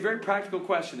sense? See, very practical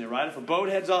question there, right? If a boat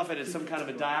heads off and it's some kind of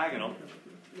a diagonal,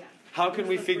 Yeah. how can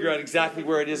we figure out exactly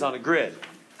where it is on a grid?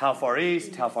 How far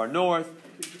east, how far north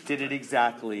did it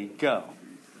exactly go?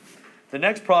 The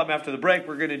next problem after the break,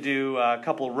 we're going to do a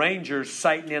couple rangers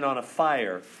sighting in on a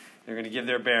fire. They're going to give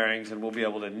their bearings, and we'll be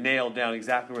able to nail down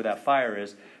exactly where that fire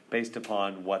is based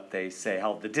upon what they say,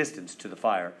 how the distance to the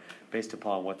fire, based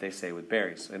upon what they say with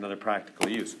bearings. Another practical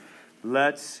use.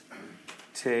 Let's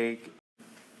take...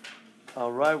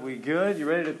 All right, we good? You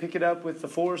ready to pick it up with the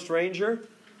Forest Ranger?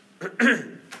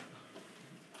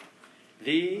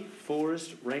 The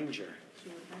Forest Ranger.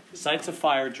 Sights a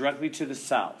fire directly to the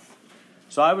south.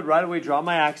 So I would right away draw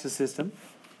my axis system.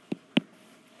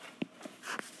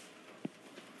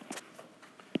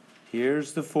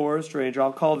 Here's the Forest Ranger.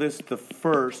 I'll call this the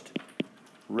first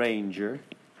Ranger.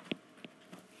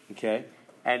 Okay?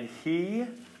 And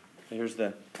here's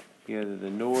the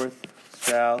north,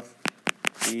 south,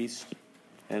 east,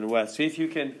 and west. See if you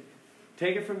can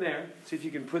take it from there. See if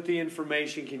you can put the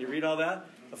information. Can you read all that?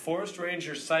 The Forest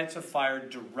Ranger sights a fire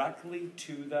directly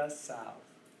to the south.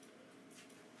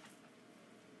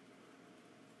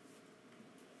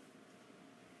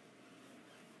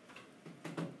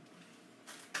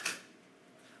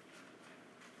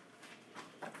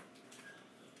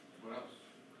 What else?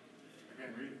 I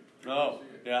can't read it. Oh,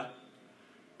 yeah.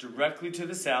 Directly to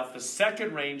the south. The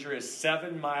second Ranger is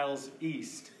 7 miles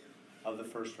east of the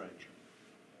first Ranger.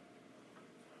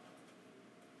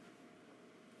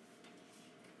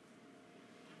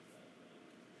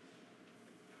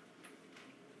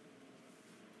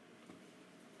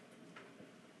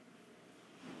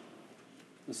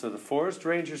 So the forest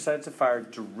ranger sights a fire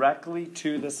directly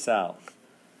to the south.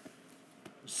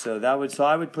 So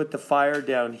I would put the fire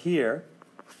down here,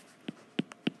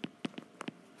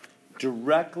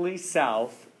 directly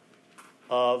south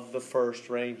of the first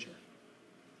ranger.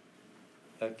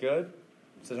 That good?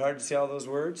 Is it hard to see all those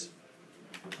words?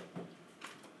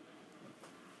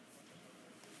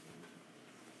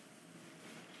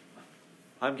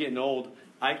 I'm getting old.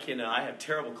 I have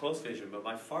terrible close vision, but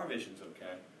my far vision's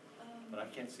okay. But I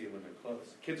can't see when they're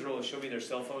close. Kids are always showing me their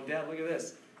cell phone. Dad, look at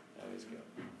this. I always go.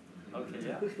 Okay,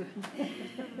 yeah.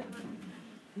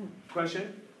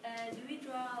 Question? Do we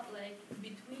draw like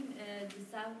between the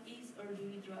southeast, or do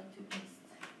we draw to east?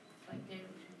 Like there.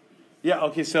 Yeah,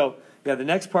 okay, so, the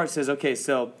next part says, okay,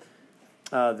 so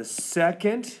the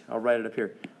second, I'll write it up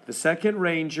here. The second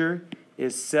ranger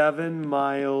is 7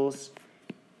 miles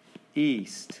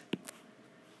east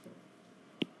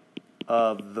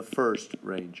of the first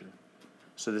ranger.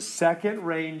 So the second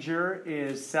ranger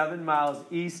is 7 miles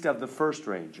east of the first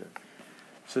ranger.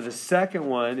 So the second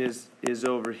one is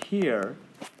over here.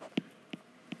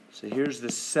 So here's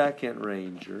the second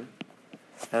ranger.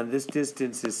 And this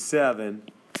distance is 7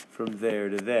 from there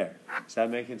to there. Is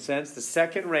that making sense? The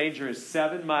second ranger is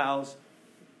 7 miles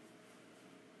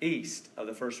east of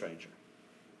the first ranger.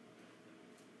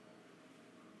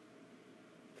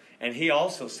 And he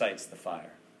also sights the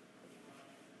fire.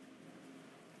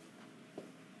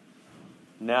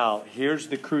 Now, here's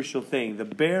the crucial thing. The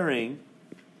bearing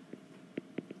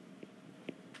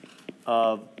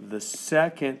of the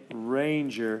second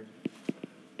ranger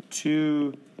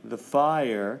to the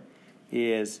fire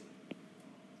is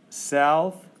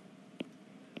south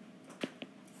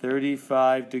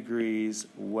 35 degrees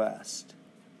west.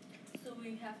 So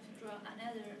we have to draw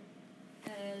another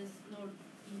as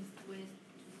northeast west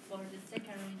for the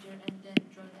second ranger, and then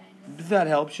draw the angle. Does that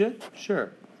help you?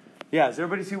 Sure. Yeah, does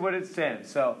everybody see what it's saying?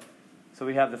 So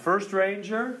we have the first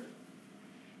ranger,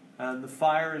 and the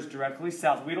fire is directly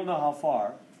south. We don't know how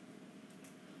far.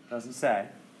 Doesn't say.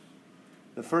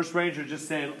 The first ranger just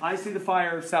saying, I see the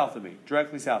fire south of me,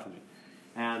 directly south of me.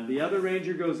 And the other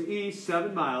ranger goes east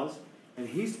 7 miles, and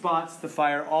he spots the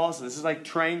fire also. This is like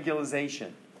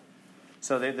triangulation.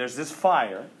 So there's this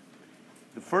fire.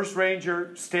 The first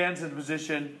ranger stands in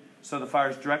position so the fire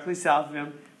is directly south of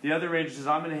him. The other ranger says,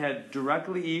 I'm going to head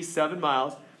directly east 7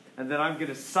 miles, and then I'm going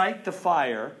to sight the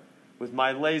fire with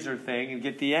my laser thing and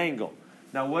get the angle.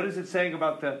 Now, what is it saying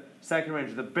about the second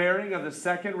ranger? The bearing of the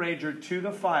second ranger to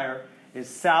the fire is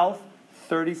south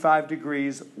 35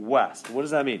 degrees west. What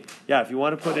does that mean? Yeah, if you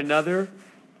want to put another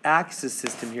axis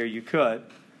system here, you could.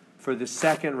 For the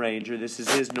second ranger, this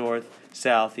is his north,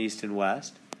 south, east, and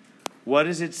west. What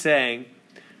is it saying?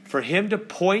 For him to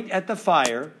point at the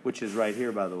fire, which is right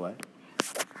here, by the way,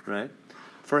 right?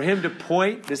 For him to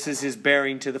point, this is his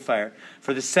bearing to the fire.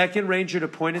 For the second ranger to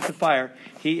point at the fire,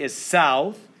 he is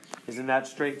south. Isn't that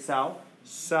straight south?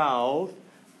 South,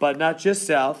 but not just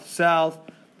south. South,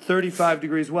 35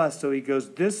 degrees west. So he goes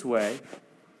this way,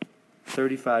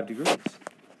 35 degrees.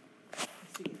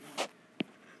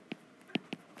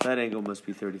 That angle must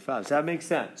be 35. Does that make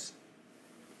sense?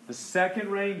 The second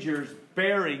ranger's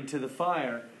bearing to the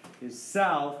fire is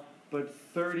south, but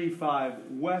 35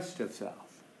 west of south.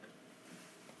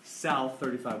 South,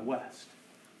 35 west.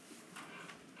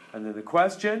 And then the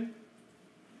question,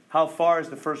 how far is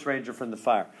the first ranger from the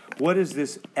fire? What is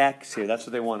this X here? That's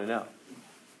what they want to know.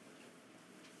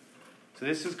 So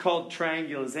this is called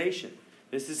triangulation.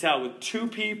 This is how with two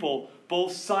people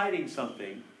both sighting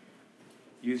something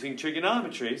using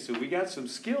trigonometry, so we got some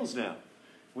skills now.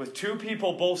 With two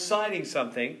people both sighting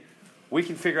something, we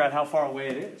can figure out how far away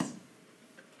it is.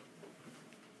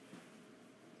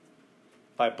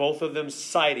 By both of them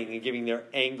sighting and giving their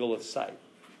angle of sight.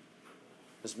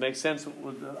 Does it make sense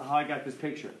with how I got this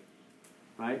picture?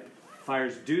 Right?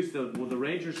 Fire's due, the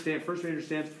ranger first ranger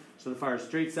stands, so the fire is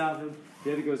straight south of him.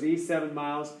 The other goes east 7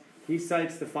 miles. He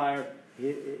sights the fire.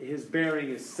 His bearing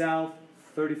is south,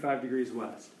 35 degrees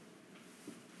west.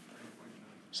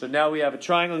 So now we have a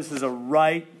triangle. This is a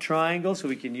right triangle, so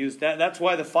we can use that. That's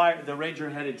why the ranger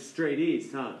headed straight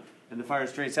east, huh? And the fire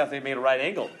straight south. They made a right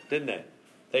angle, didn't they?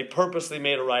 They purposely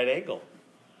made a right angle.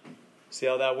 See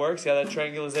how that works? See how that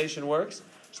triangulation works?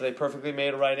 So they perfectly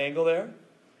made a right angle there.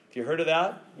 If you heard of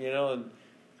that, and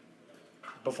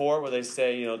before where they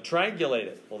say, triangulate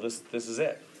it. Well, this is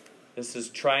it. This is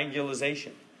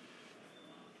triangulation.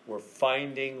 We're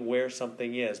finding where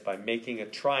something is by making a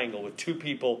triangle with two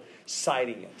people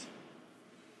sighting it.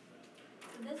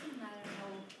 It doesn't matter how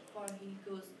far he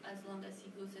goes as long as he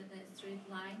goes in a straight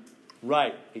line.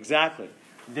 Right, exactly.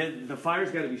 Then the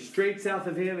fire's got to be straight south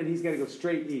of him, and he's got to go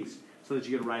straight east so that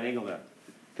you get a right angle there.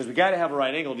 Because we got to have a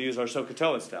right angle to use our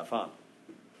SOHCAHTOA stuff, huh?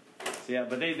 So yeah,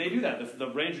 but they do that. The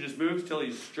ranger just moves till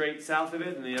he's straight south of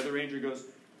it, and the other ranger goes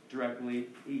directly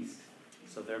east.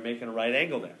 So they're making a right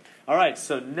angle there. All right,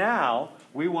 so now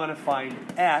we want to find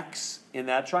X in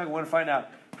that triangle. We want to find out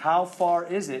how far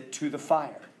is it to the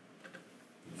fire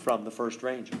from the first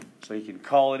ranger. So you can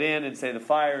call it in and say the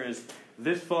fire is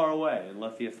this far away and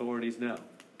let the authorities know.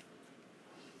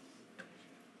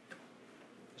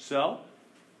 So,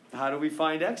 how do we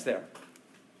find X there?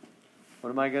 What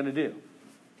am I going to do?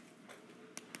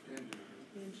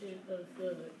 Tangent of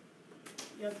the.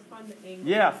 You have to find the angle.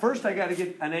 Yeah, first I got to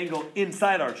get an angle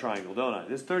inside our triangle, don't I?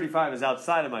 This 35 is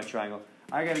outside of my triangle.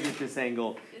 I got to get this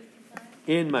angle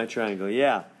in my triangle,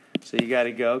 yeah. So you got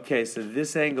to go, okay, so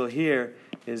this angle here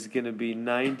is going to be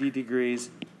 90 degrees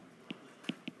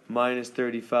minus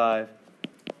 35.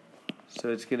 So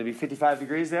it's going to be 55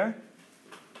 degrees there.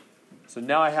 So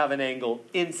now I have an angle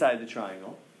inside the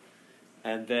triangle.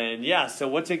 And then, yeah, so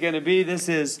what's it going to be? This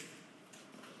is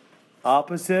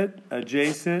opposite,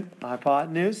 adjacent,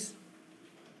 hypotenuse.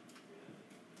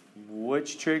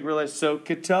 Which trig relationship? So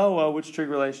SOHCAHTOA, which trig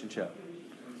relationship?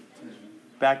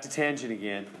 Back to tangent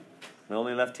again. I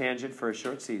only left tangent for a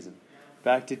short season.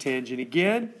 Back to tangent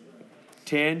again.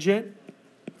 Tangent,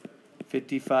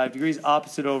 55 degrees.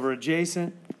 Opposite over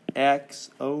adjacent, x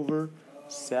over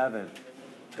 7.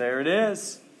 There it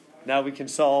is. Now we can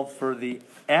solve for the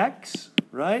x,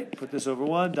 right? Put this over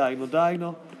 1, diagonal,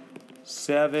 diagonal.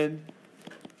 7,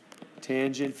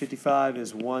 tangent 55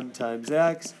 is 1 times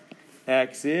x.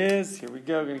 X is, here we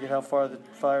go, we're going to get how far the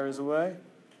fire is away.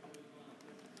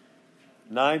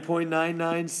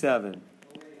 9.997.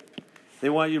 They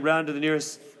want you round to the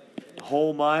nearest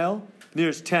whole mile,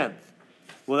 nearest tenth.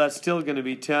 Well, that's still going to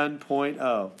be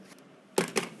 10.0.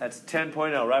 That's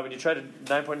 10.0, right? When you try to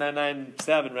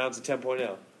 9.997 rounds to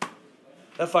 10.0.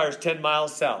 That fire's 10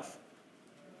 miles south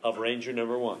of Ranger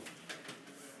number 1.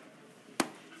 Is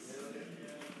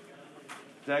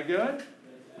that good?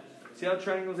 See how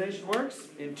triangulation works?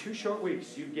 In 2 short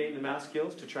weeks, you've gained the math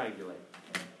skills to triangulate.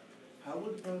 How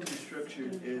would the problem be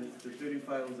structured if the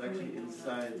 35 was actually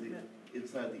inside the angle?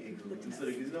 Instead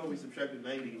of, because we subtracted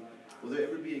 90, will there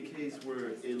ever be a case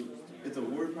where it's a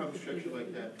word problem structure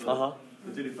like that, but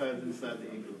the 35 is inside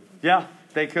the angle? Yeah,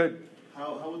 they could.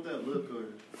 How would that look?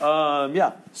 Or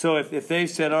yeah, so if they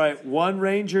said, all right, one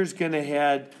ranger's going to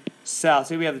head south.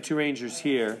 Say we have the 2 rangers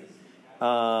here,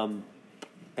 and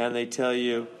they tell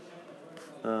you,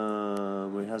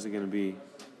 wait, how's it going to be?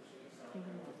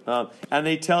 And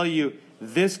they tell you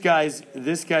this guy's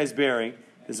bearing.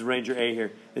 This is Ranger A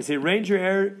here. They say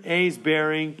Ranger A's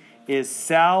bearing is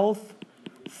south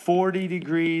 40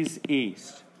 degrees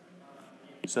east.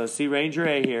 So see Ranger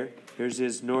A here. Here's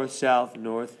his north, south,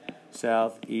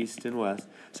 east, and west.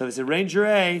 So if it's a Ranger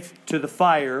A to the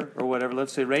fire or whatever,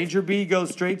 let's say Ranger B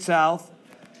goes straight south,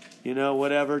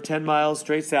 whatever, 10 miles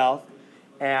straight south.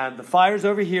 And the fire's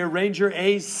over here. Ranger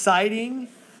A's sighting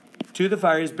to the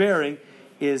fire, his bearing,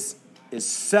 is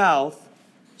south,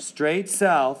 straight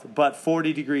south, but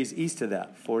 40 degrees east of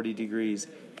that. 40 degrees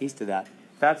east of that.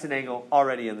 That's an angle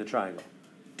already in the triangle.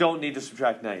 Don't need to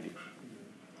subtract 90.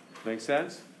 Make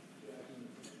sense?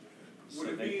 Would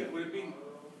it be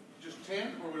just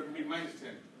 10 or would it be minus 10?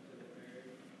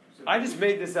 I just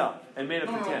made this up and made it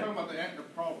for 10. No, I'm talking about the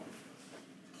problem.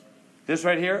 This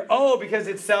right here? Oh, because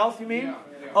it's south, you mean? Yeah.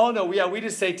 Oh, no, yeah, we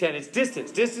just say 10. It's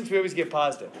distance. Distance, we always get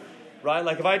positive. Right?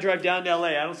 Like if I drive down to LA,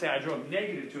 I don't say I drove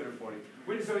negative 240.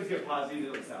 We just always get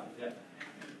positive to the south. Yeah.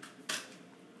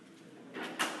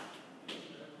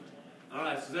 All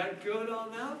right, so is that good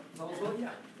on that? Yeah.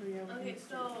 Okay,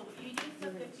 so you use the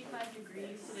 55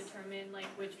 degrees to determine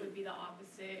which would be the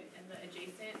opposite and the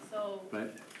adjacent. So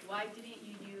why didn't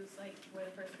you use where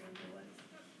the first ranger was?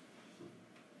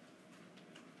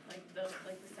 The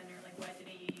center. Why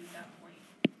didn't you use that point?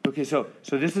 Okay, so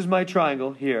this is my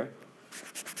triangle here.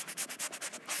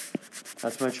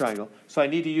 That's my triangle. So I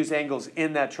need to use angles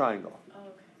in that triangle. Oh,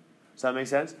 okay. Does that make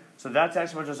sense? So that's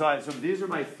actually my triangle. So these are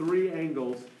my 3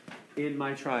 angles in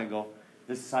my triangle.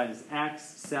 This side is X,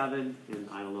 7, and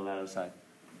I don't know that other side.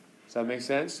 Does that make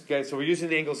sense? Okay, so we're using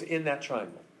the angles in that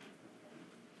triangle.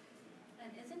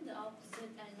 And isn't the opposite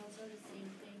and also the same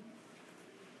thing?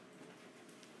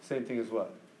 Same thing as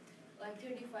what?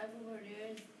 35 over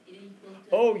there is equal to...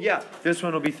 Oh, yeah. This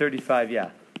one will be 35,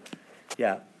 yeah.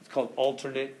 Yeah. It's called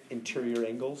alternate interior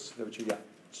angles. Is that what you got?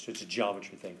 It's just a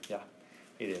geometry thing. Yeah,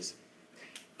 it is.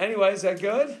 Anyway, is that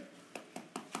good?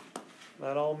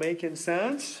 That all making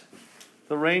sense?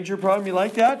 The Ranger problem, you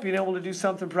like that? Being able to do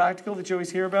something practical that you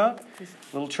always hear about?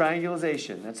 Little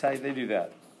triangulation. That's how they do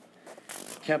that.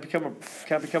 Can't become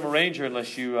a Ranger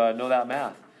unless you know that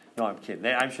math. No, I'm kidding.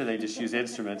 I'm sure they just use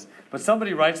instruments. But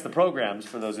somebody writes the programs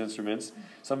for those instruments.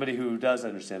 Somebody who does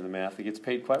understand the math. It gets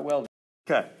paid quite well.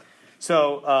 Okay.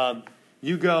 So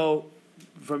you go,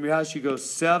 from your house, you go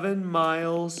 7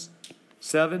 miles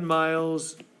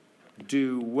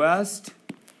due west.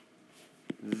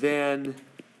 Then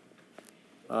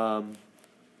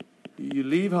you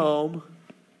leave home.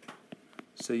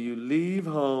 So you leave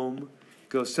home,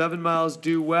 go 7 miles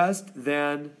due west,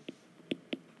 then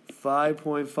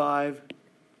 5.5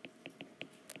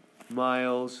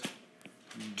 miles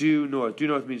due north. Due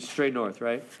north means straight north,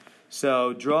 right?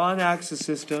 So draw an axis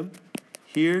system.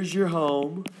 Here's your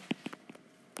home.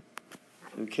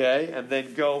 Okay, and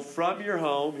then go from your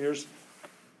home. Here's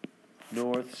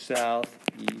north, south,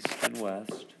 east, and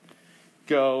west.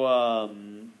 Go,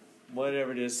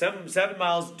 whatever it is, 7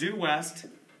 miles due west,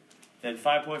 then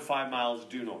 5.5 miles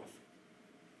due north.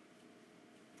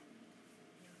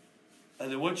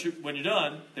 And then when you're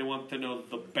done, they want to know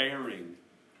the bearing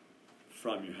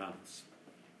from your house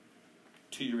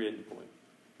to your end point.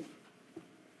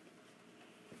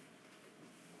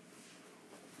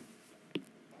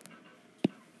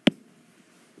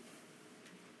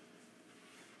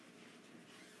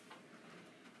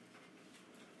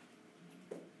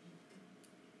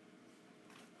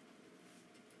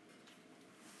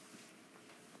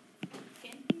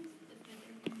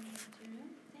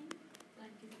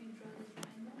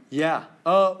 Yeah.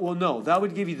 Well, no. That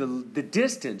would give you the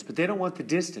distance, but they don't want the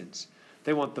distance.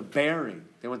 They want the bearing.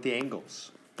 They want the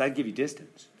angles. That'd give you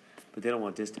distance, but they don't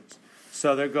want distance.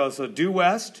 So there goes. So due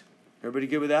west. Everybody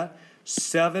good with that?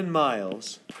 7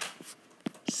 miles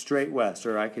straight west.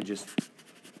 Or I could just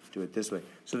do it this way.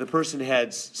 So the person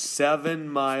heads 7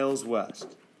 miles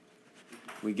west.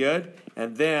 We good?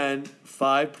 And then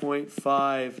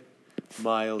 5.5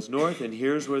 miles north, and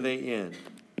here's where they end.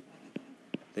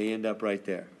 They end up right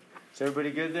there. Is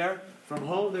everybody good there? From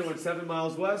home, they went 7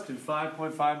 miles west and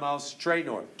 5.5 miles straight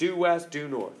north. Due west, due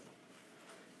north.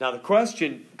 Now, the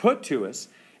question put to us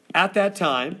at that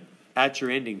time, at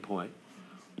your ending point,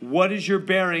 what is your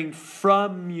bearing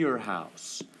from your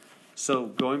house? So,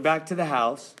 going back to the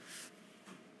house,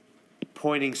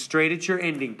 pointing straight at your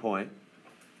ending point.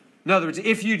 In other words,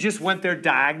 if you just went there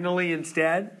diagonally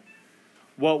instead,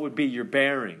 what would be your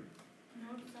bearing?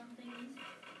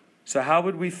 So how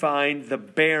would we find the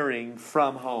bearing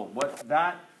from home? What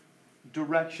that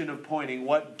direction of pointing,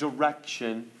 what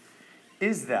direction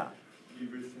is that? You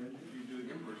do an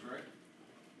inverse, right?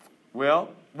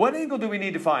 Well, what angle do we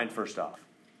need to find first off?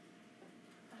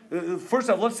 First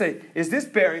off, let's say, is this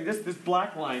bearing, this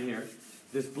black line here,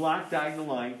 this black diagonal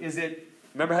line, is it,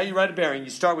 remember how you write a bearing? You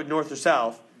start with north or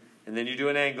south, and then you do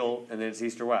an angle, and then it's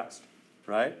east or west,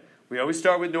 right? We always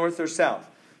start with north or south.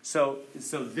 So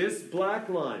this black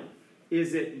line,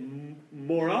 is it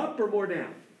more up or more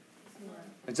down?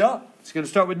 It's up. It's going to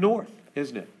start with north,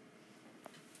 isn't it?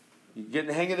 You getting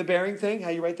the hang of the bearing thing? How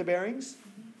you write the bearings?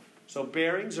 So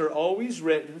bearings are always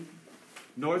written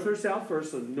north or south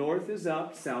first. So north is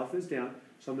up, south is down.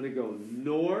 So I'm going to go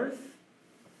north,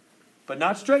 but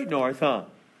not straight north, huh?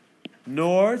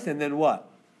 North, and then what?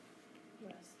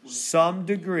 West. Some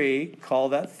degree, call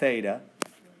that theta.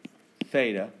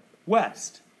 Theta,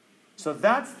 west. So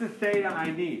that's the theta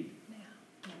I need.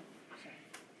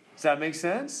 Does that make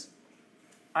sense?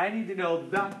 I need to know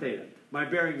that theta. My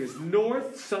bearing is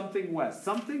north, something west.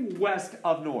 Something west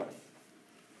of north.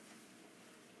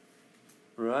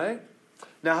 Right?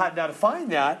 Now to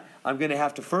find that, I'm going to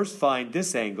have to first find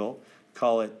this angle,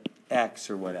 call it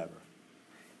x or whatever.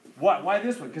 Why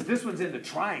this one? Because this one's in the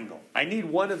triangle. I need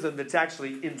one of them that's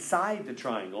actually inside the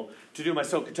triangle to do my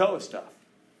SOHCAHTOA stuff.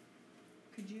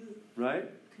 Could you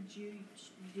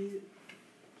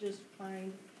just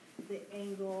find the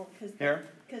angle, because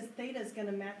theta is going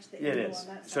to match the angle on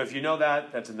that side. So if you know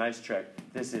that, that's a nice trick.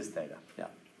 This is theta. Yeah.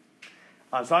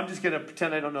 So I'm just going to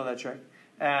pretend I don't know that trick,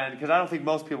 and because I don't think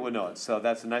most people would know it. So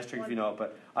that's a nice trick if you know it.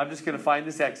 But I'm just going to find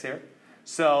this x here.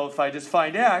 So if I just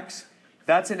find x,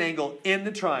 that's an angle in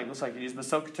the triangle. So I can use my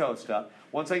SOHCAHTOA stuff.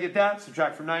 Once I get that,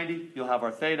 subtract from 90, you'll have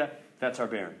our theta. That's our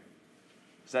bearing.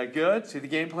 Is that good? See the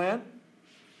game plan?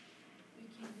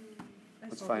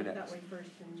 Let's find x. That way first,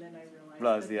 and then I realized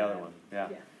That was the other one. Yeah.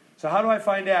 So how do I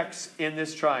find x in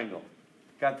this triangle?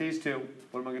 Got these two.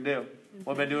 What am I going to do?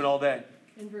 What have I been doing all day?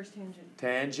 Inverse tangent.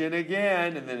 Tangent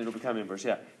again, and then it'll become inverse.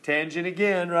 Yeah. Tangent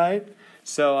again, right?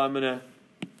 So I'm going to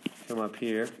come up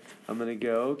here. I'm going to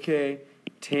go, okay,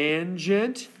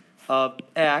 tangent of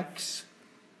x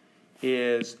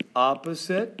is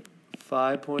opposite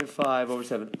 5.5 over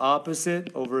 7.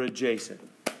 Opposite over adjacent.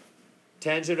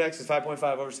 Tangent of x is 5.5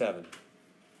 over 7.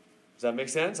 Does that make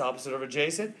sense? Opposite over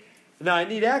adjacent. Now I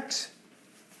need x.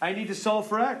 I need to solve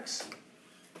for x.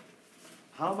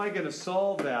 How am I going to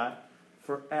solve that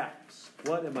for x?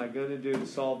 What am I going to do to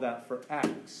solve that for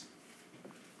x?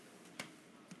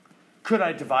 Could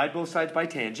I divide both sides by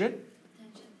tangent?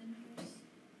 Tangent inverse.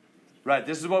 Right,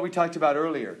 this is what we talked about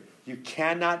earlier. You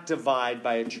cannot divide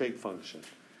by a trig function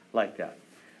like that.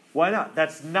 Why not?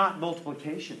 That's not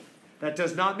multiplication. That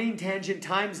does not mean tangent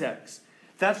times x.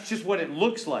 That's just what it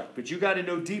looks like, but you got to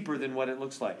know deeper than what it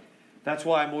looks like. That's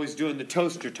why I'm always doing the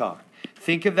toaster talk.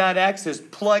 Think of that x as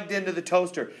plugged into the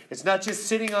toaster. It's not just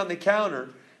sitting on the counter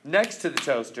next to the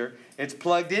toaster. It's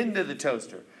plugged into the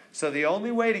toaster. So the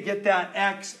only way to get that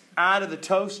x out of the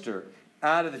toaster,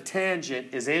 out of the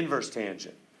tangent, is inverse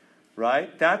tangent.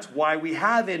 Right? That's why we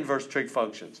have inverse trig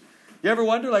functions. You ever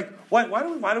wonder, like, why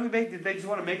do we make, did they just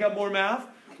want to make up more math?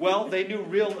 Well, they knew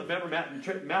remember,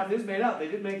 math is made up. They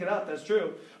didn't make it up, that's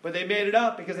true. But they made it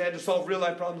up because they had to solve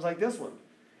real-life problems like this one.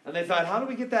 And they thought, how do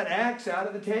we get that x out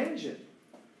of the tangent?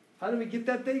 How do we get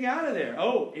that thing out of there?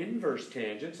 Oh, inverse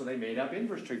tangent. So they made up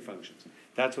inverse trig functions.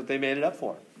 That's what they made it up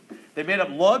for. They made up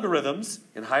logarithms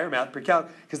in higher math per calc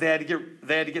because they had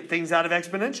to get things out of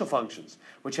exponential functions,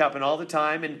 which happen all the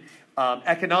time in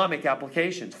economic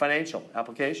applications, financial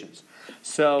applications.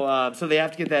 So they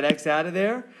have to get that x out of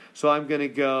there. So I'm going to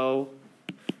go,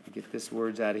 get this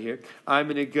words out of here. I'm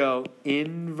going to go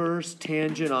inverse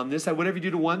tangent on this side. Whatever you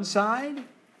do to one side,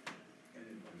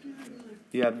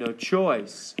 you have no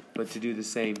choice but to do the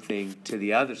same thing to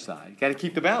the other side. You got to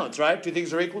keep the balance, right? Two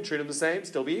things are equal, treat them the same,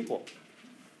 still be equal.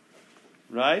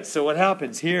 Right? So what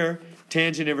happens here,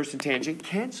 tangent, inverse, and tangent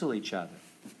cancel each other.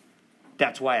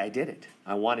 That's why I did it.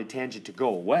 I wanted tangent to go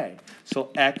away.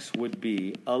 So x would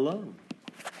be alone.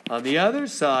 On the other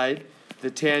side,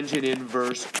 the tangent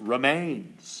inverse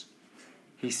remains.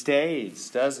 He stays,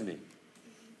 doesn't he?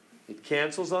 It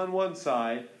cancels on one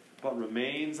side, but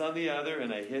remains on the other,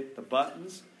 and I hit the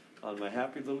buttons on my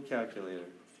happy little calculator.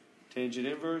 Tangent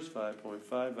inverse, 5.5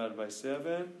 divided by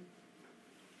 7.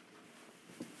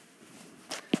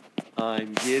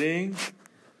 I'm getting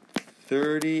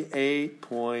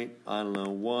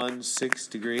 38.16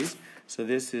 degrees. So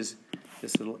this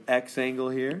little x angle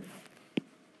here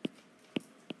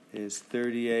is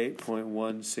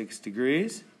 38.16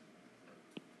 degrees.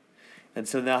 And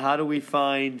so now how do we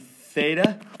find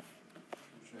theta?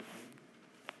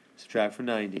 Subtract from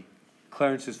 90.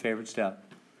 Clarence's favorite step,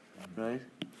 right?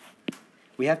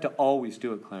 We have to always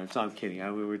do it, Clarence. No, I'm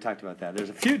kidding. We talked about that. There's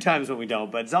a few times when we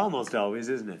don't, but it's almost always,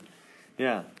 isn't it?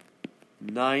 Yeah.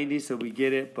 90, so we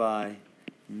get it by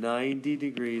 90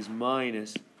 degrees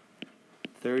minus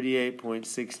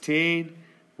 38.16,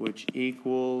 which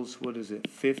equals, what is it,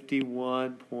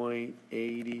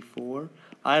 51.84?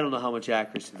 I don't know how much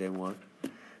accuracy they want.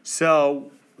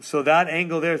 So that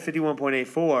angle there,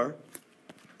 51.84,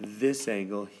 this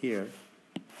angle here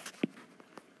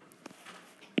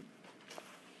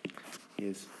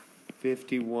is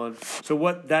 51. So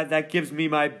what that gives me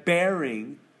my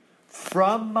bearing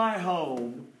from my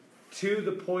home to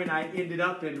the point I ended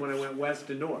up in when I went west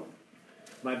and north.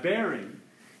 My bearing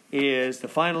is, the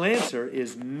final answer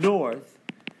is north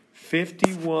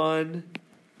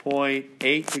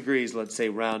 51.8 degrees, let's say,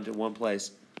 round to one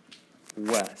place,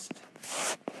 west.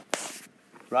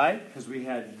 Right? Because we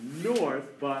had north,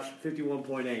 but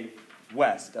 51.8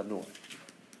 west of north.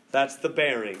 That's the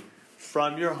bearing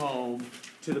from your home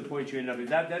to the point you ended up in.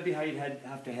 That'd be how you'd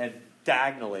have to head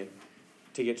diagonally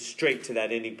to get straight to that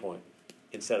ending point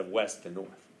instead of west and north.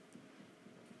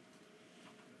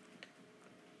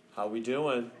 How we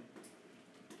doing?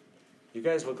 You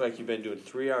guys look like you've been doing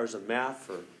 3 hours of math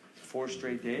for 4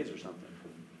 straight days or something.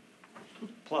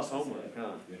 Plus homework,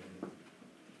 huh?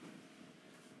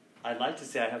 I'd like to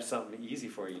say I have something easy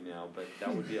for you now, but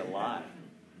that would be a lie.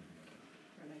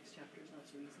 Our next chapter's not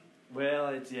so easy.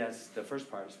 Well, yes, the first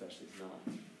part especially is not.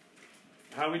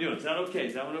 How are we doing? Is that okay?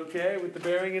 Is that one okay with the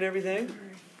bearing and everything?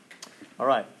 All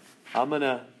right. I'm going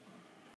to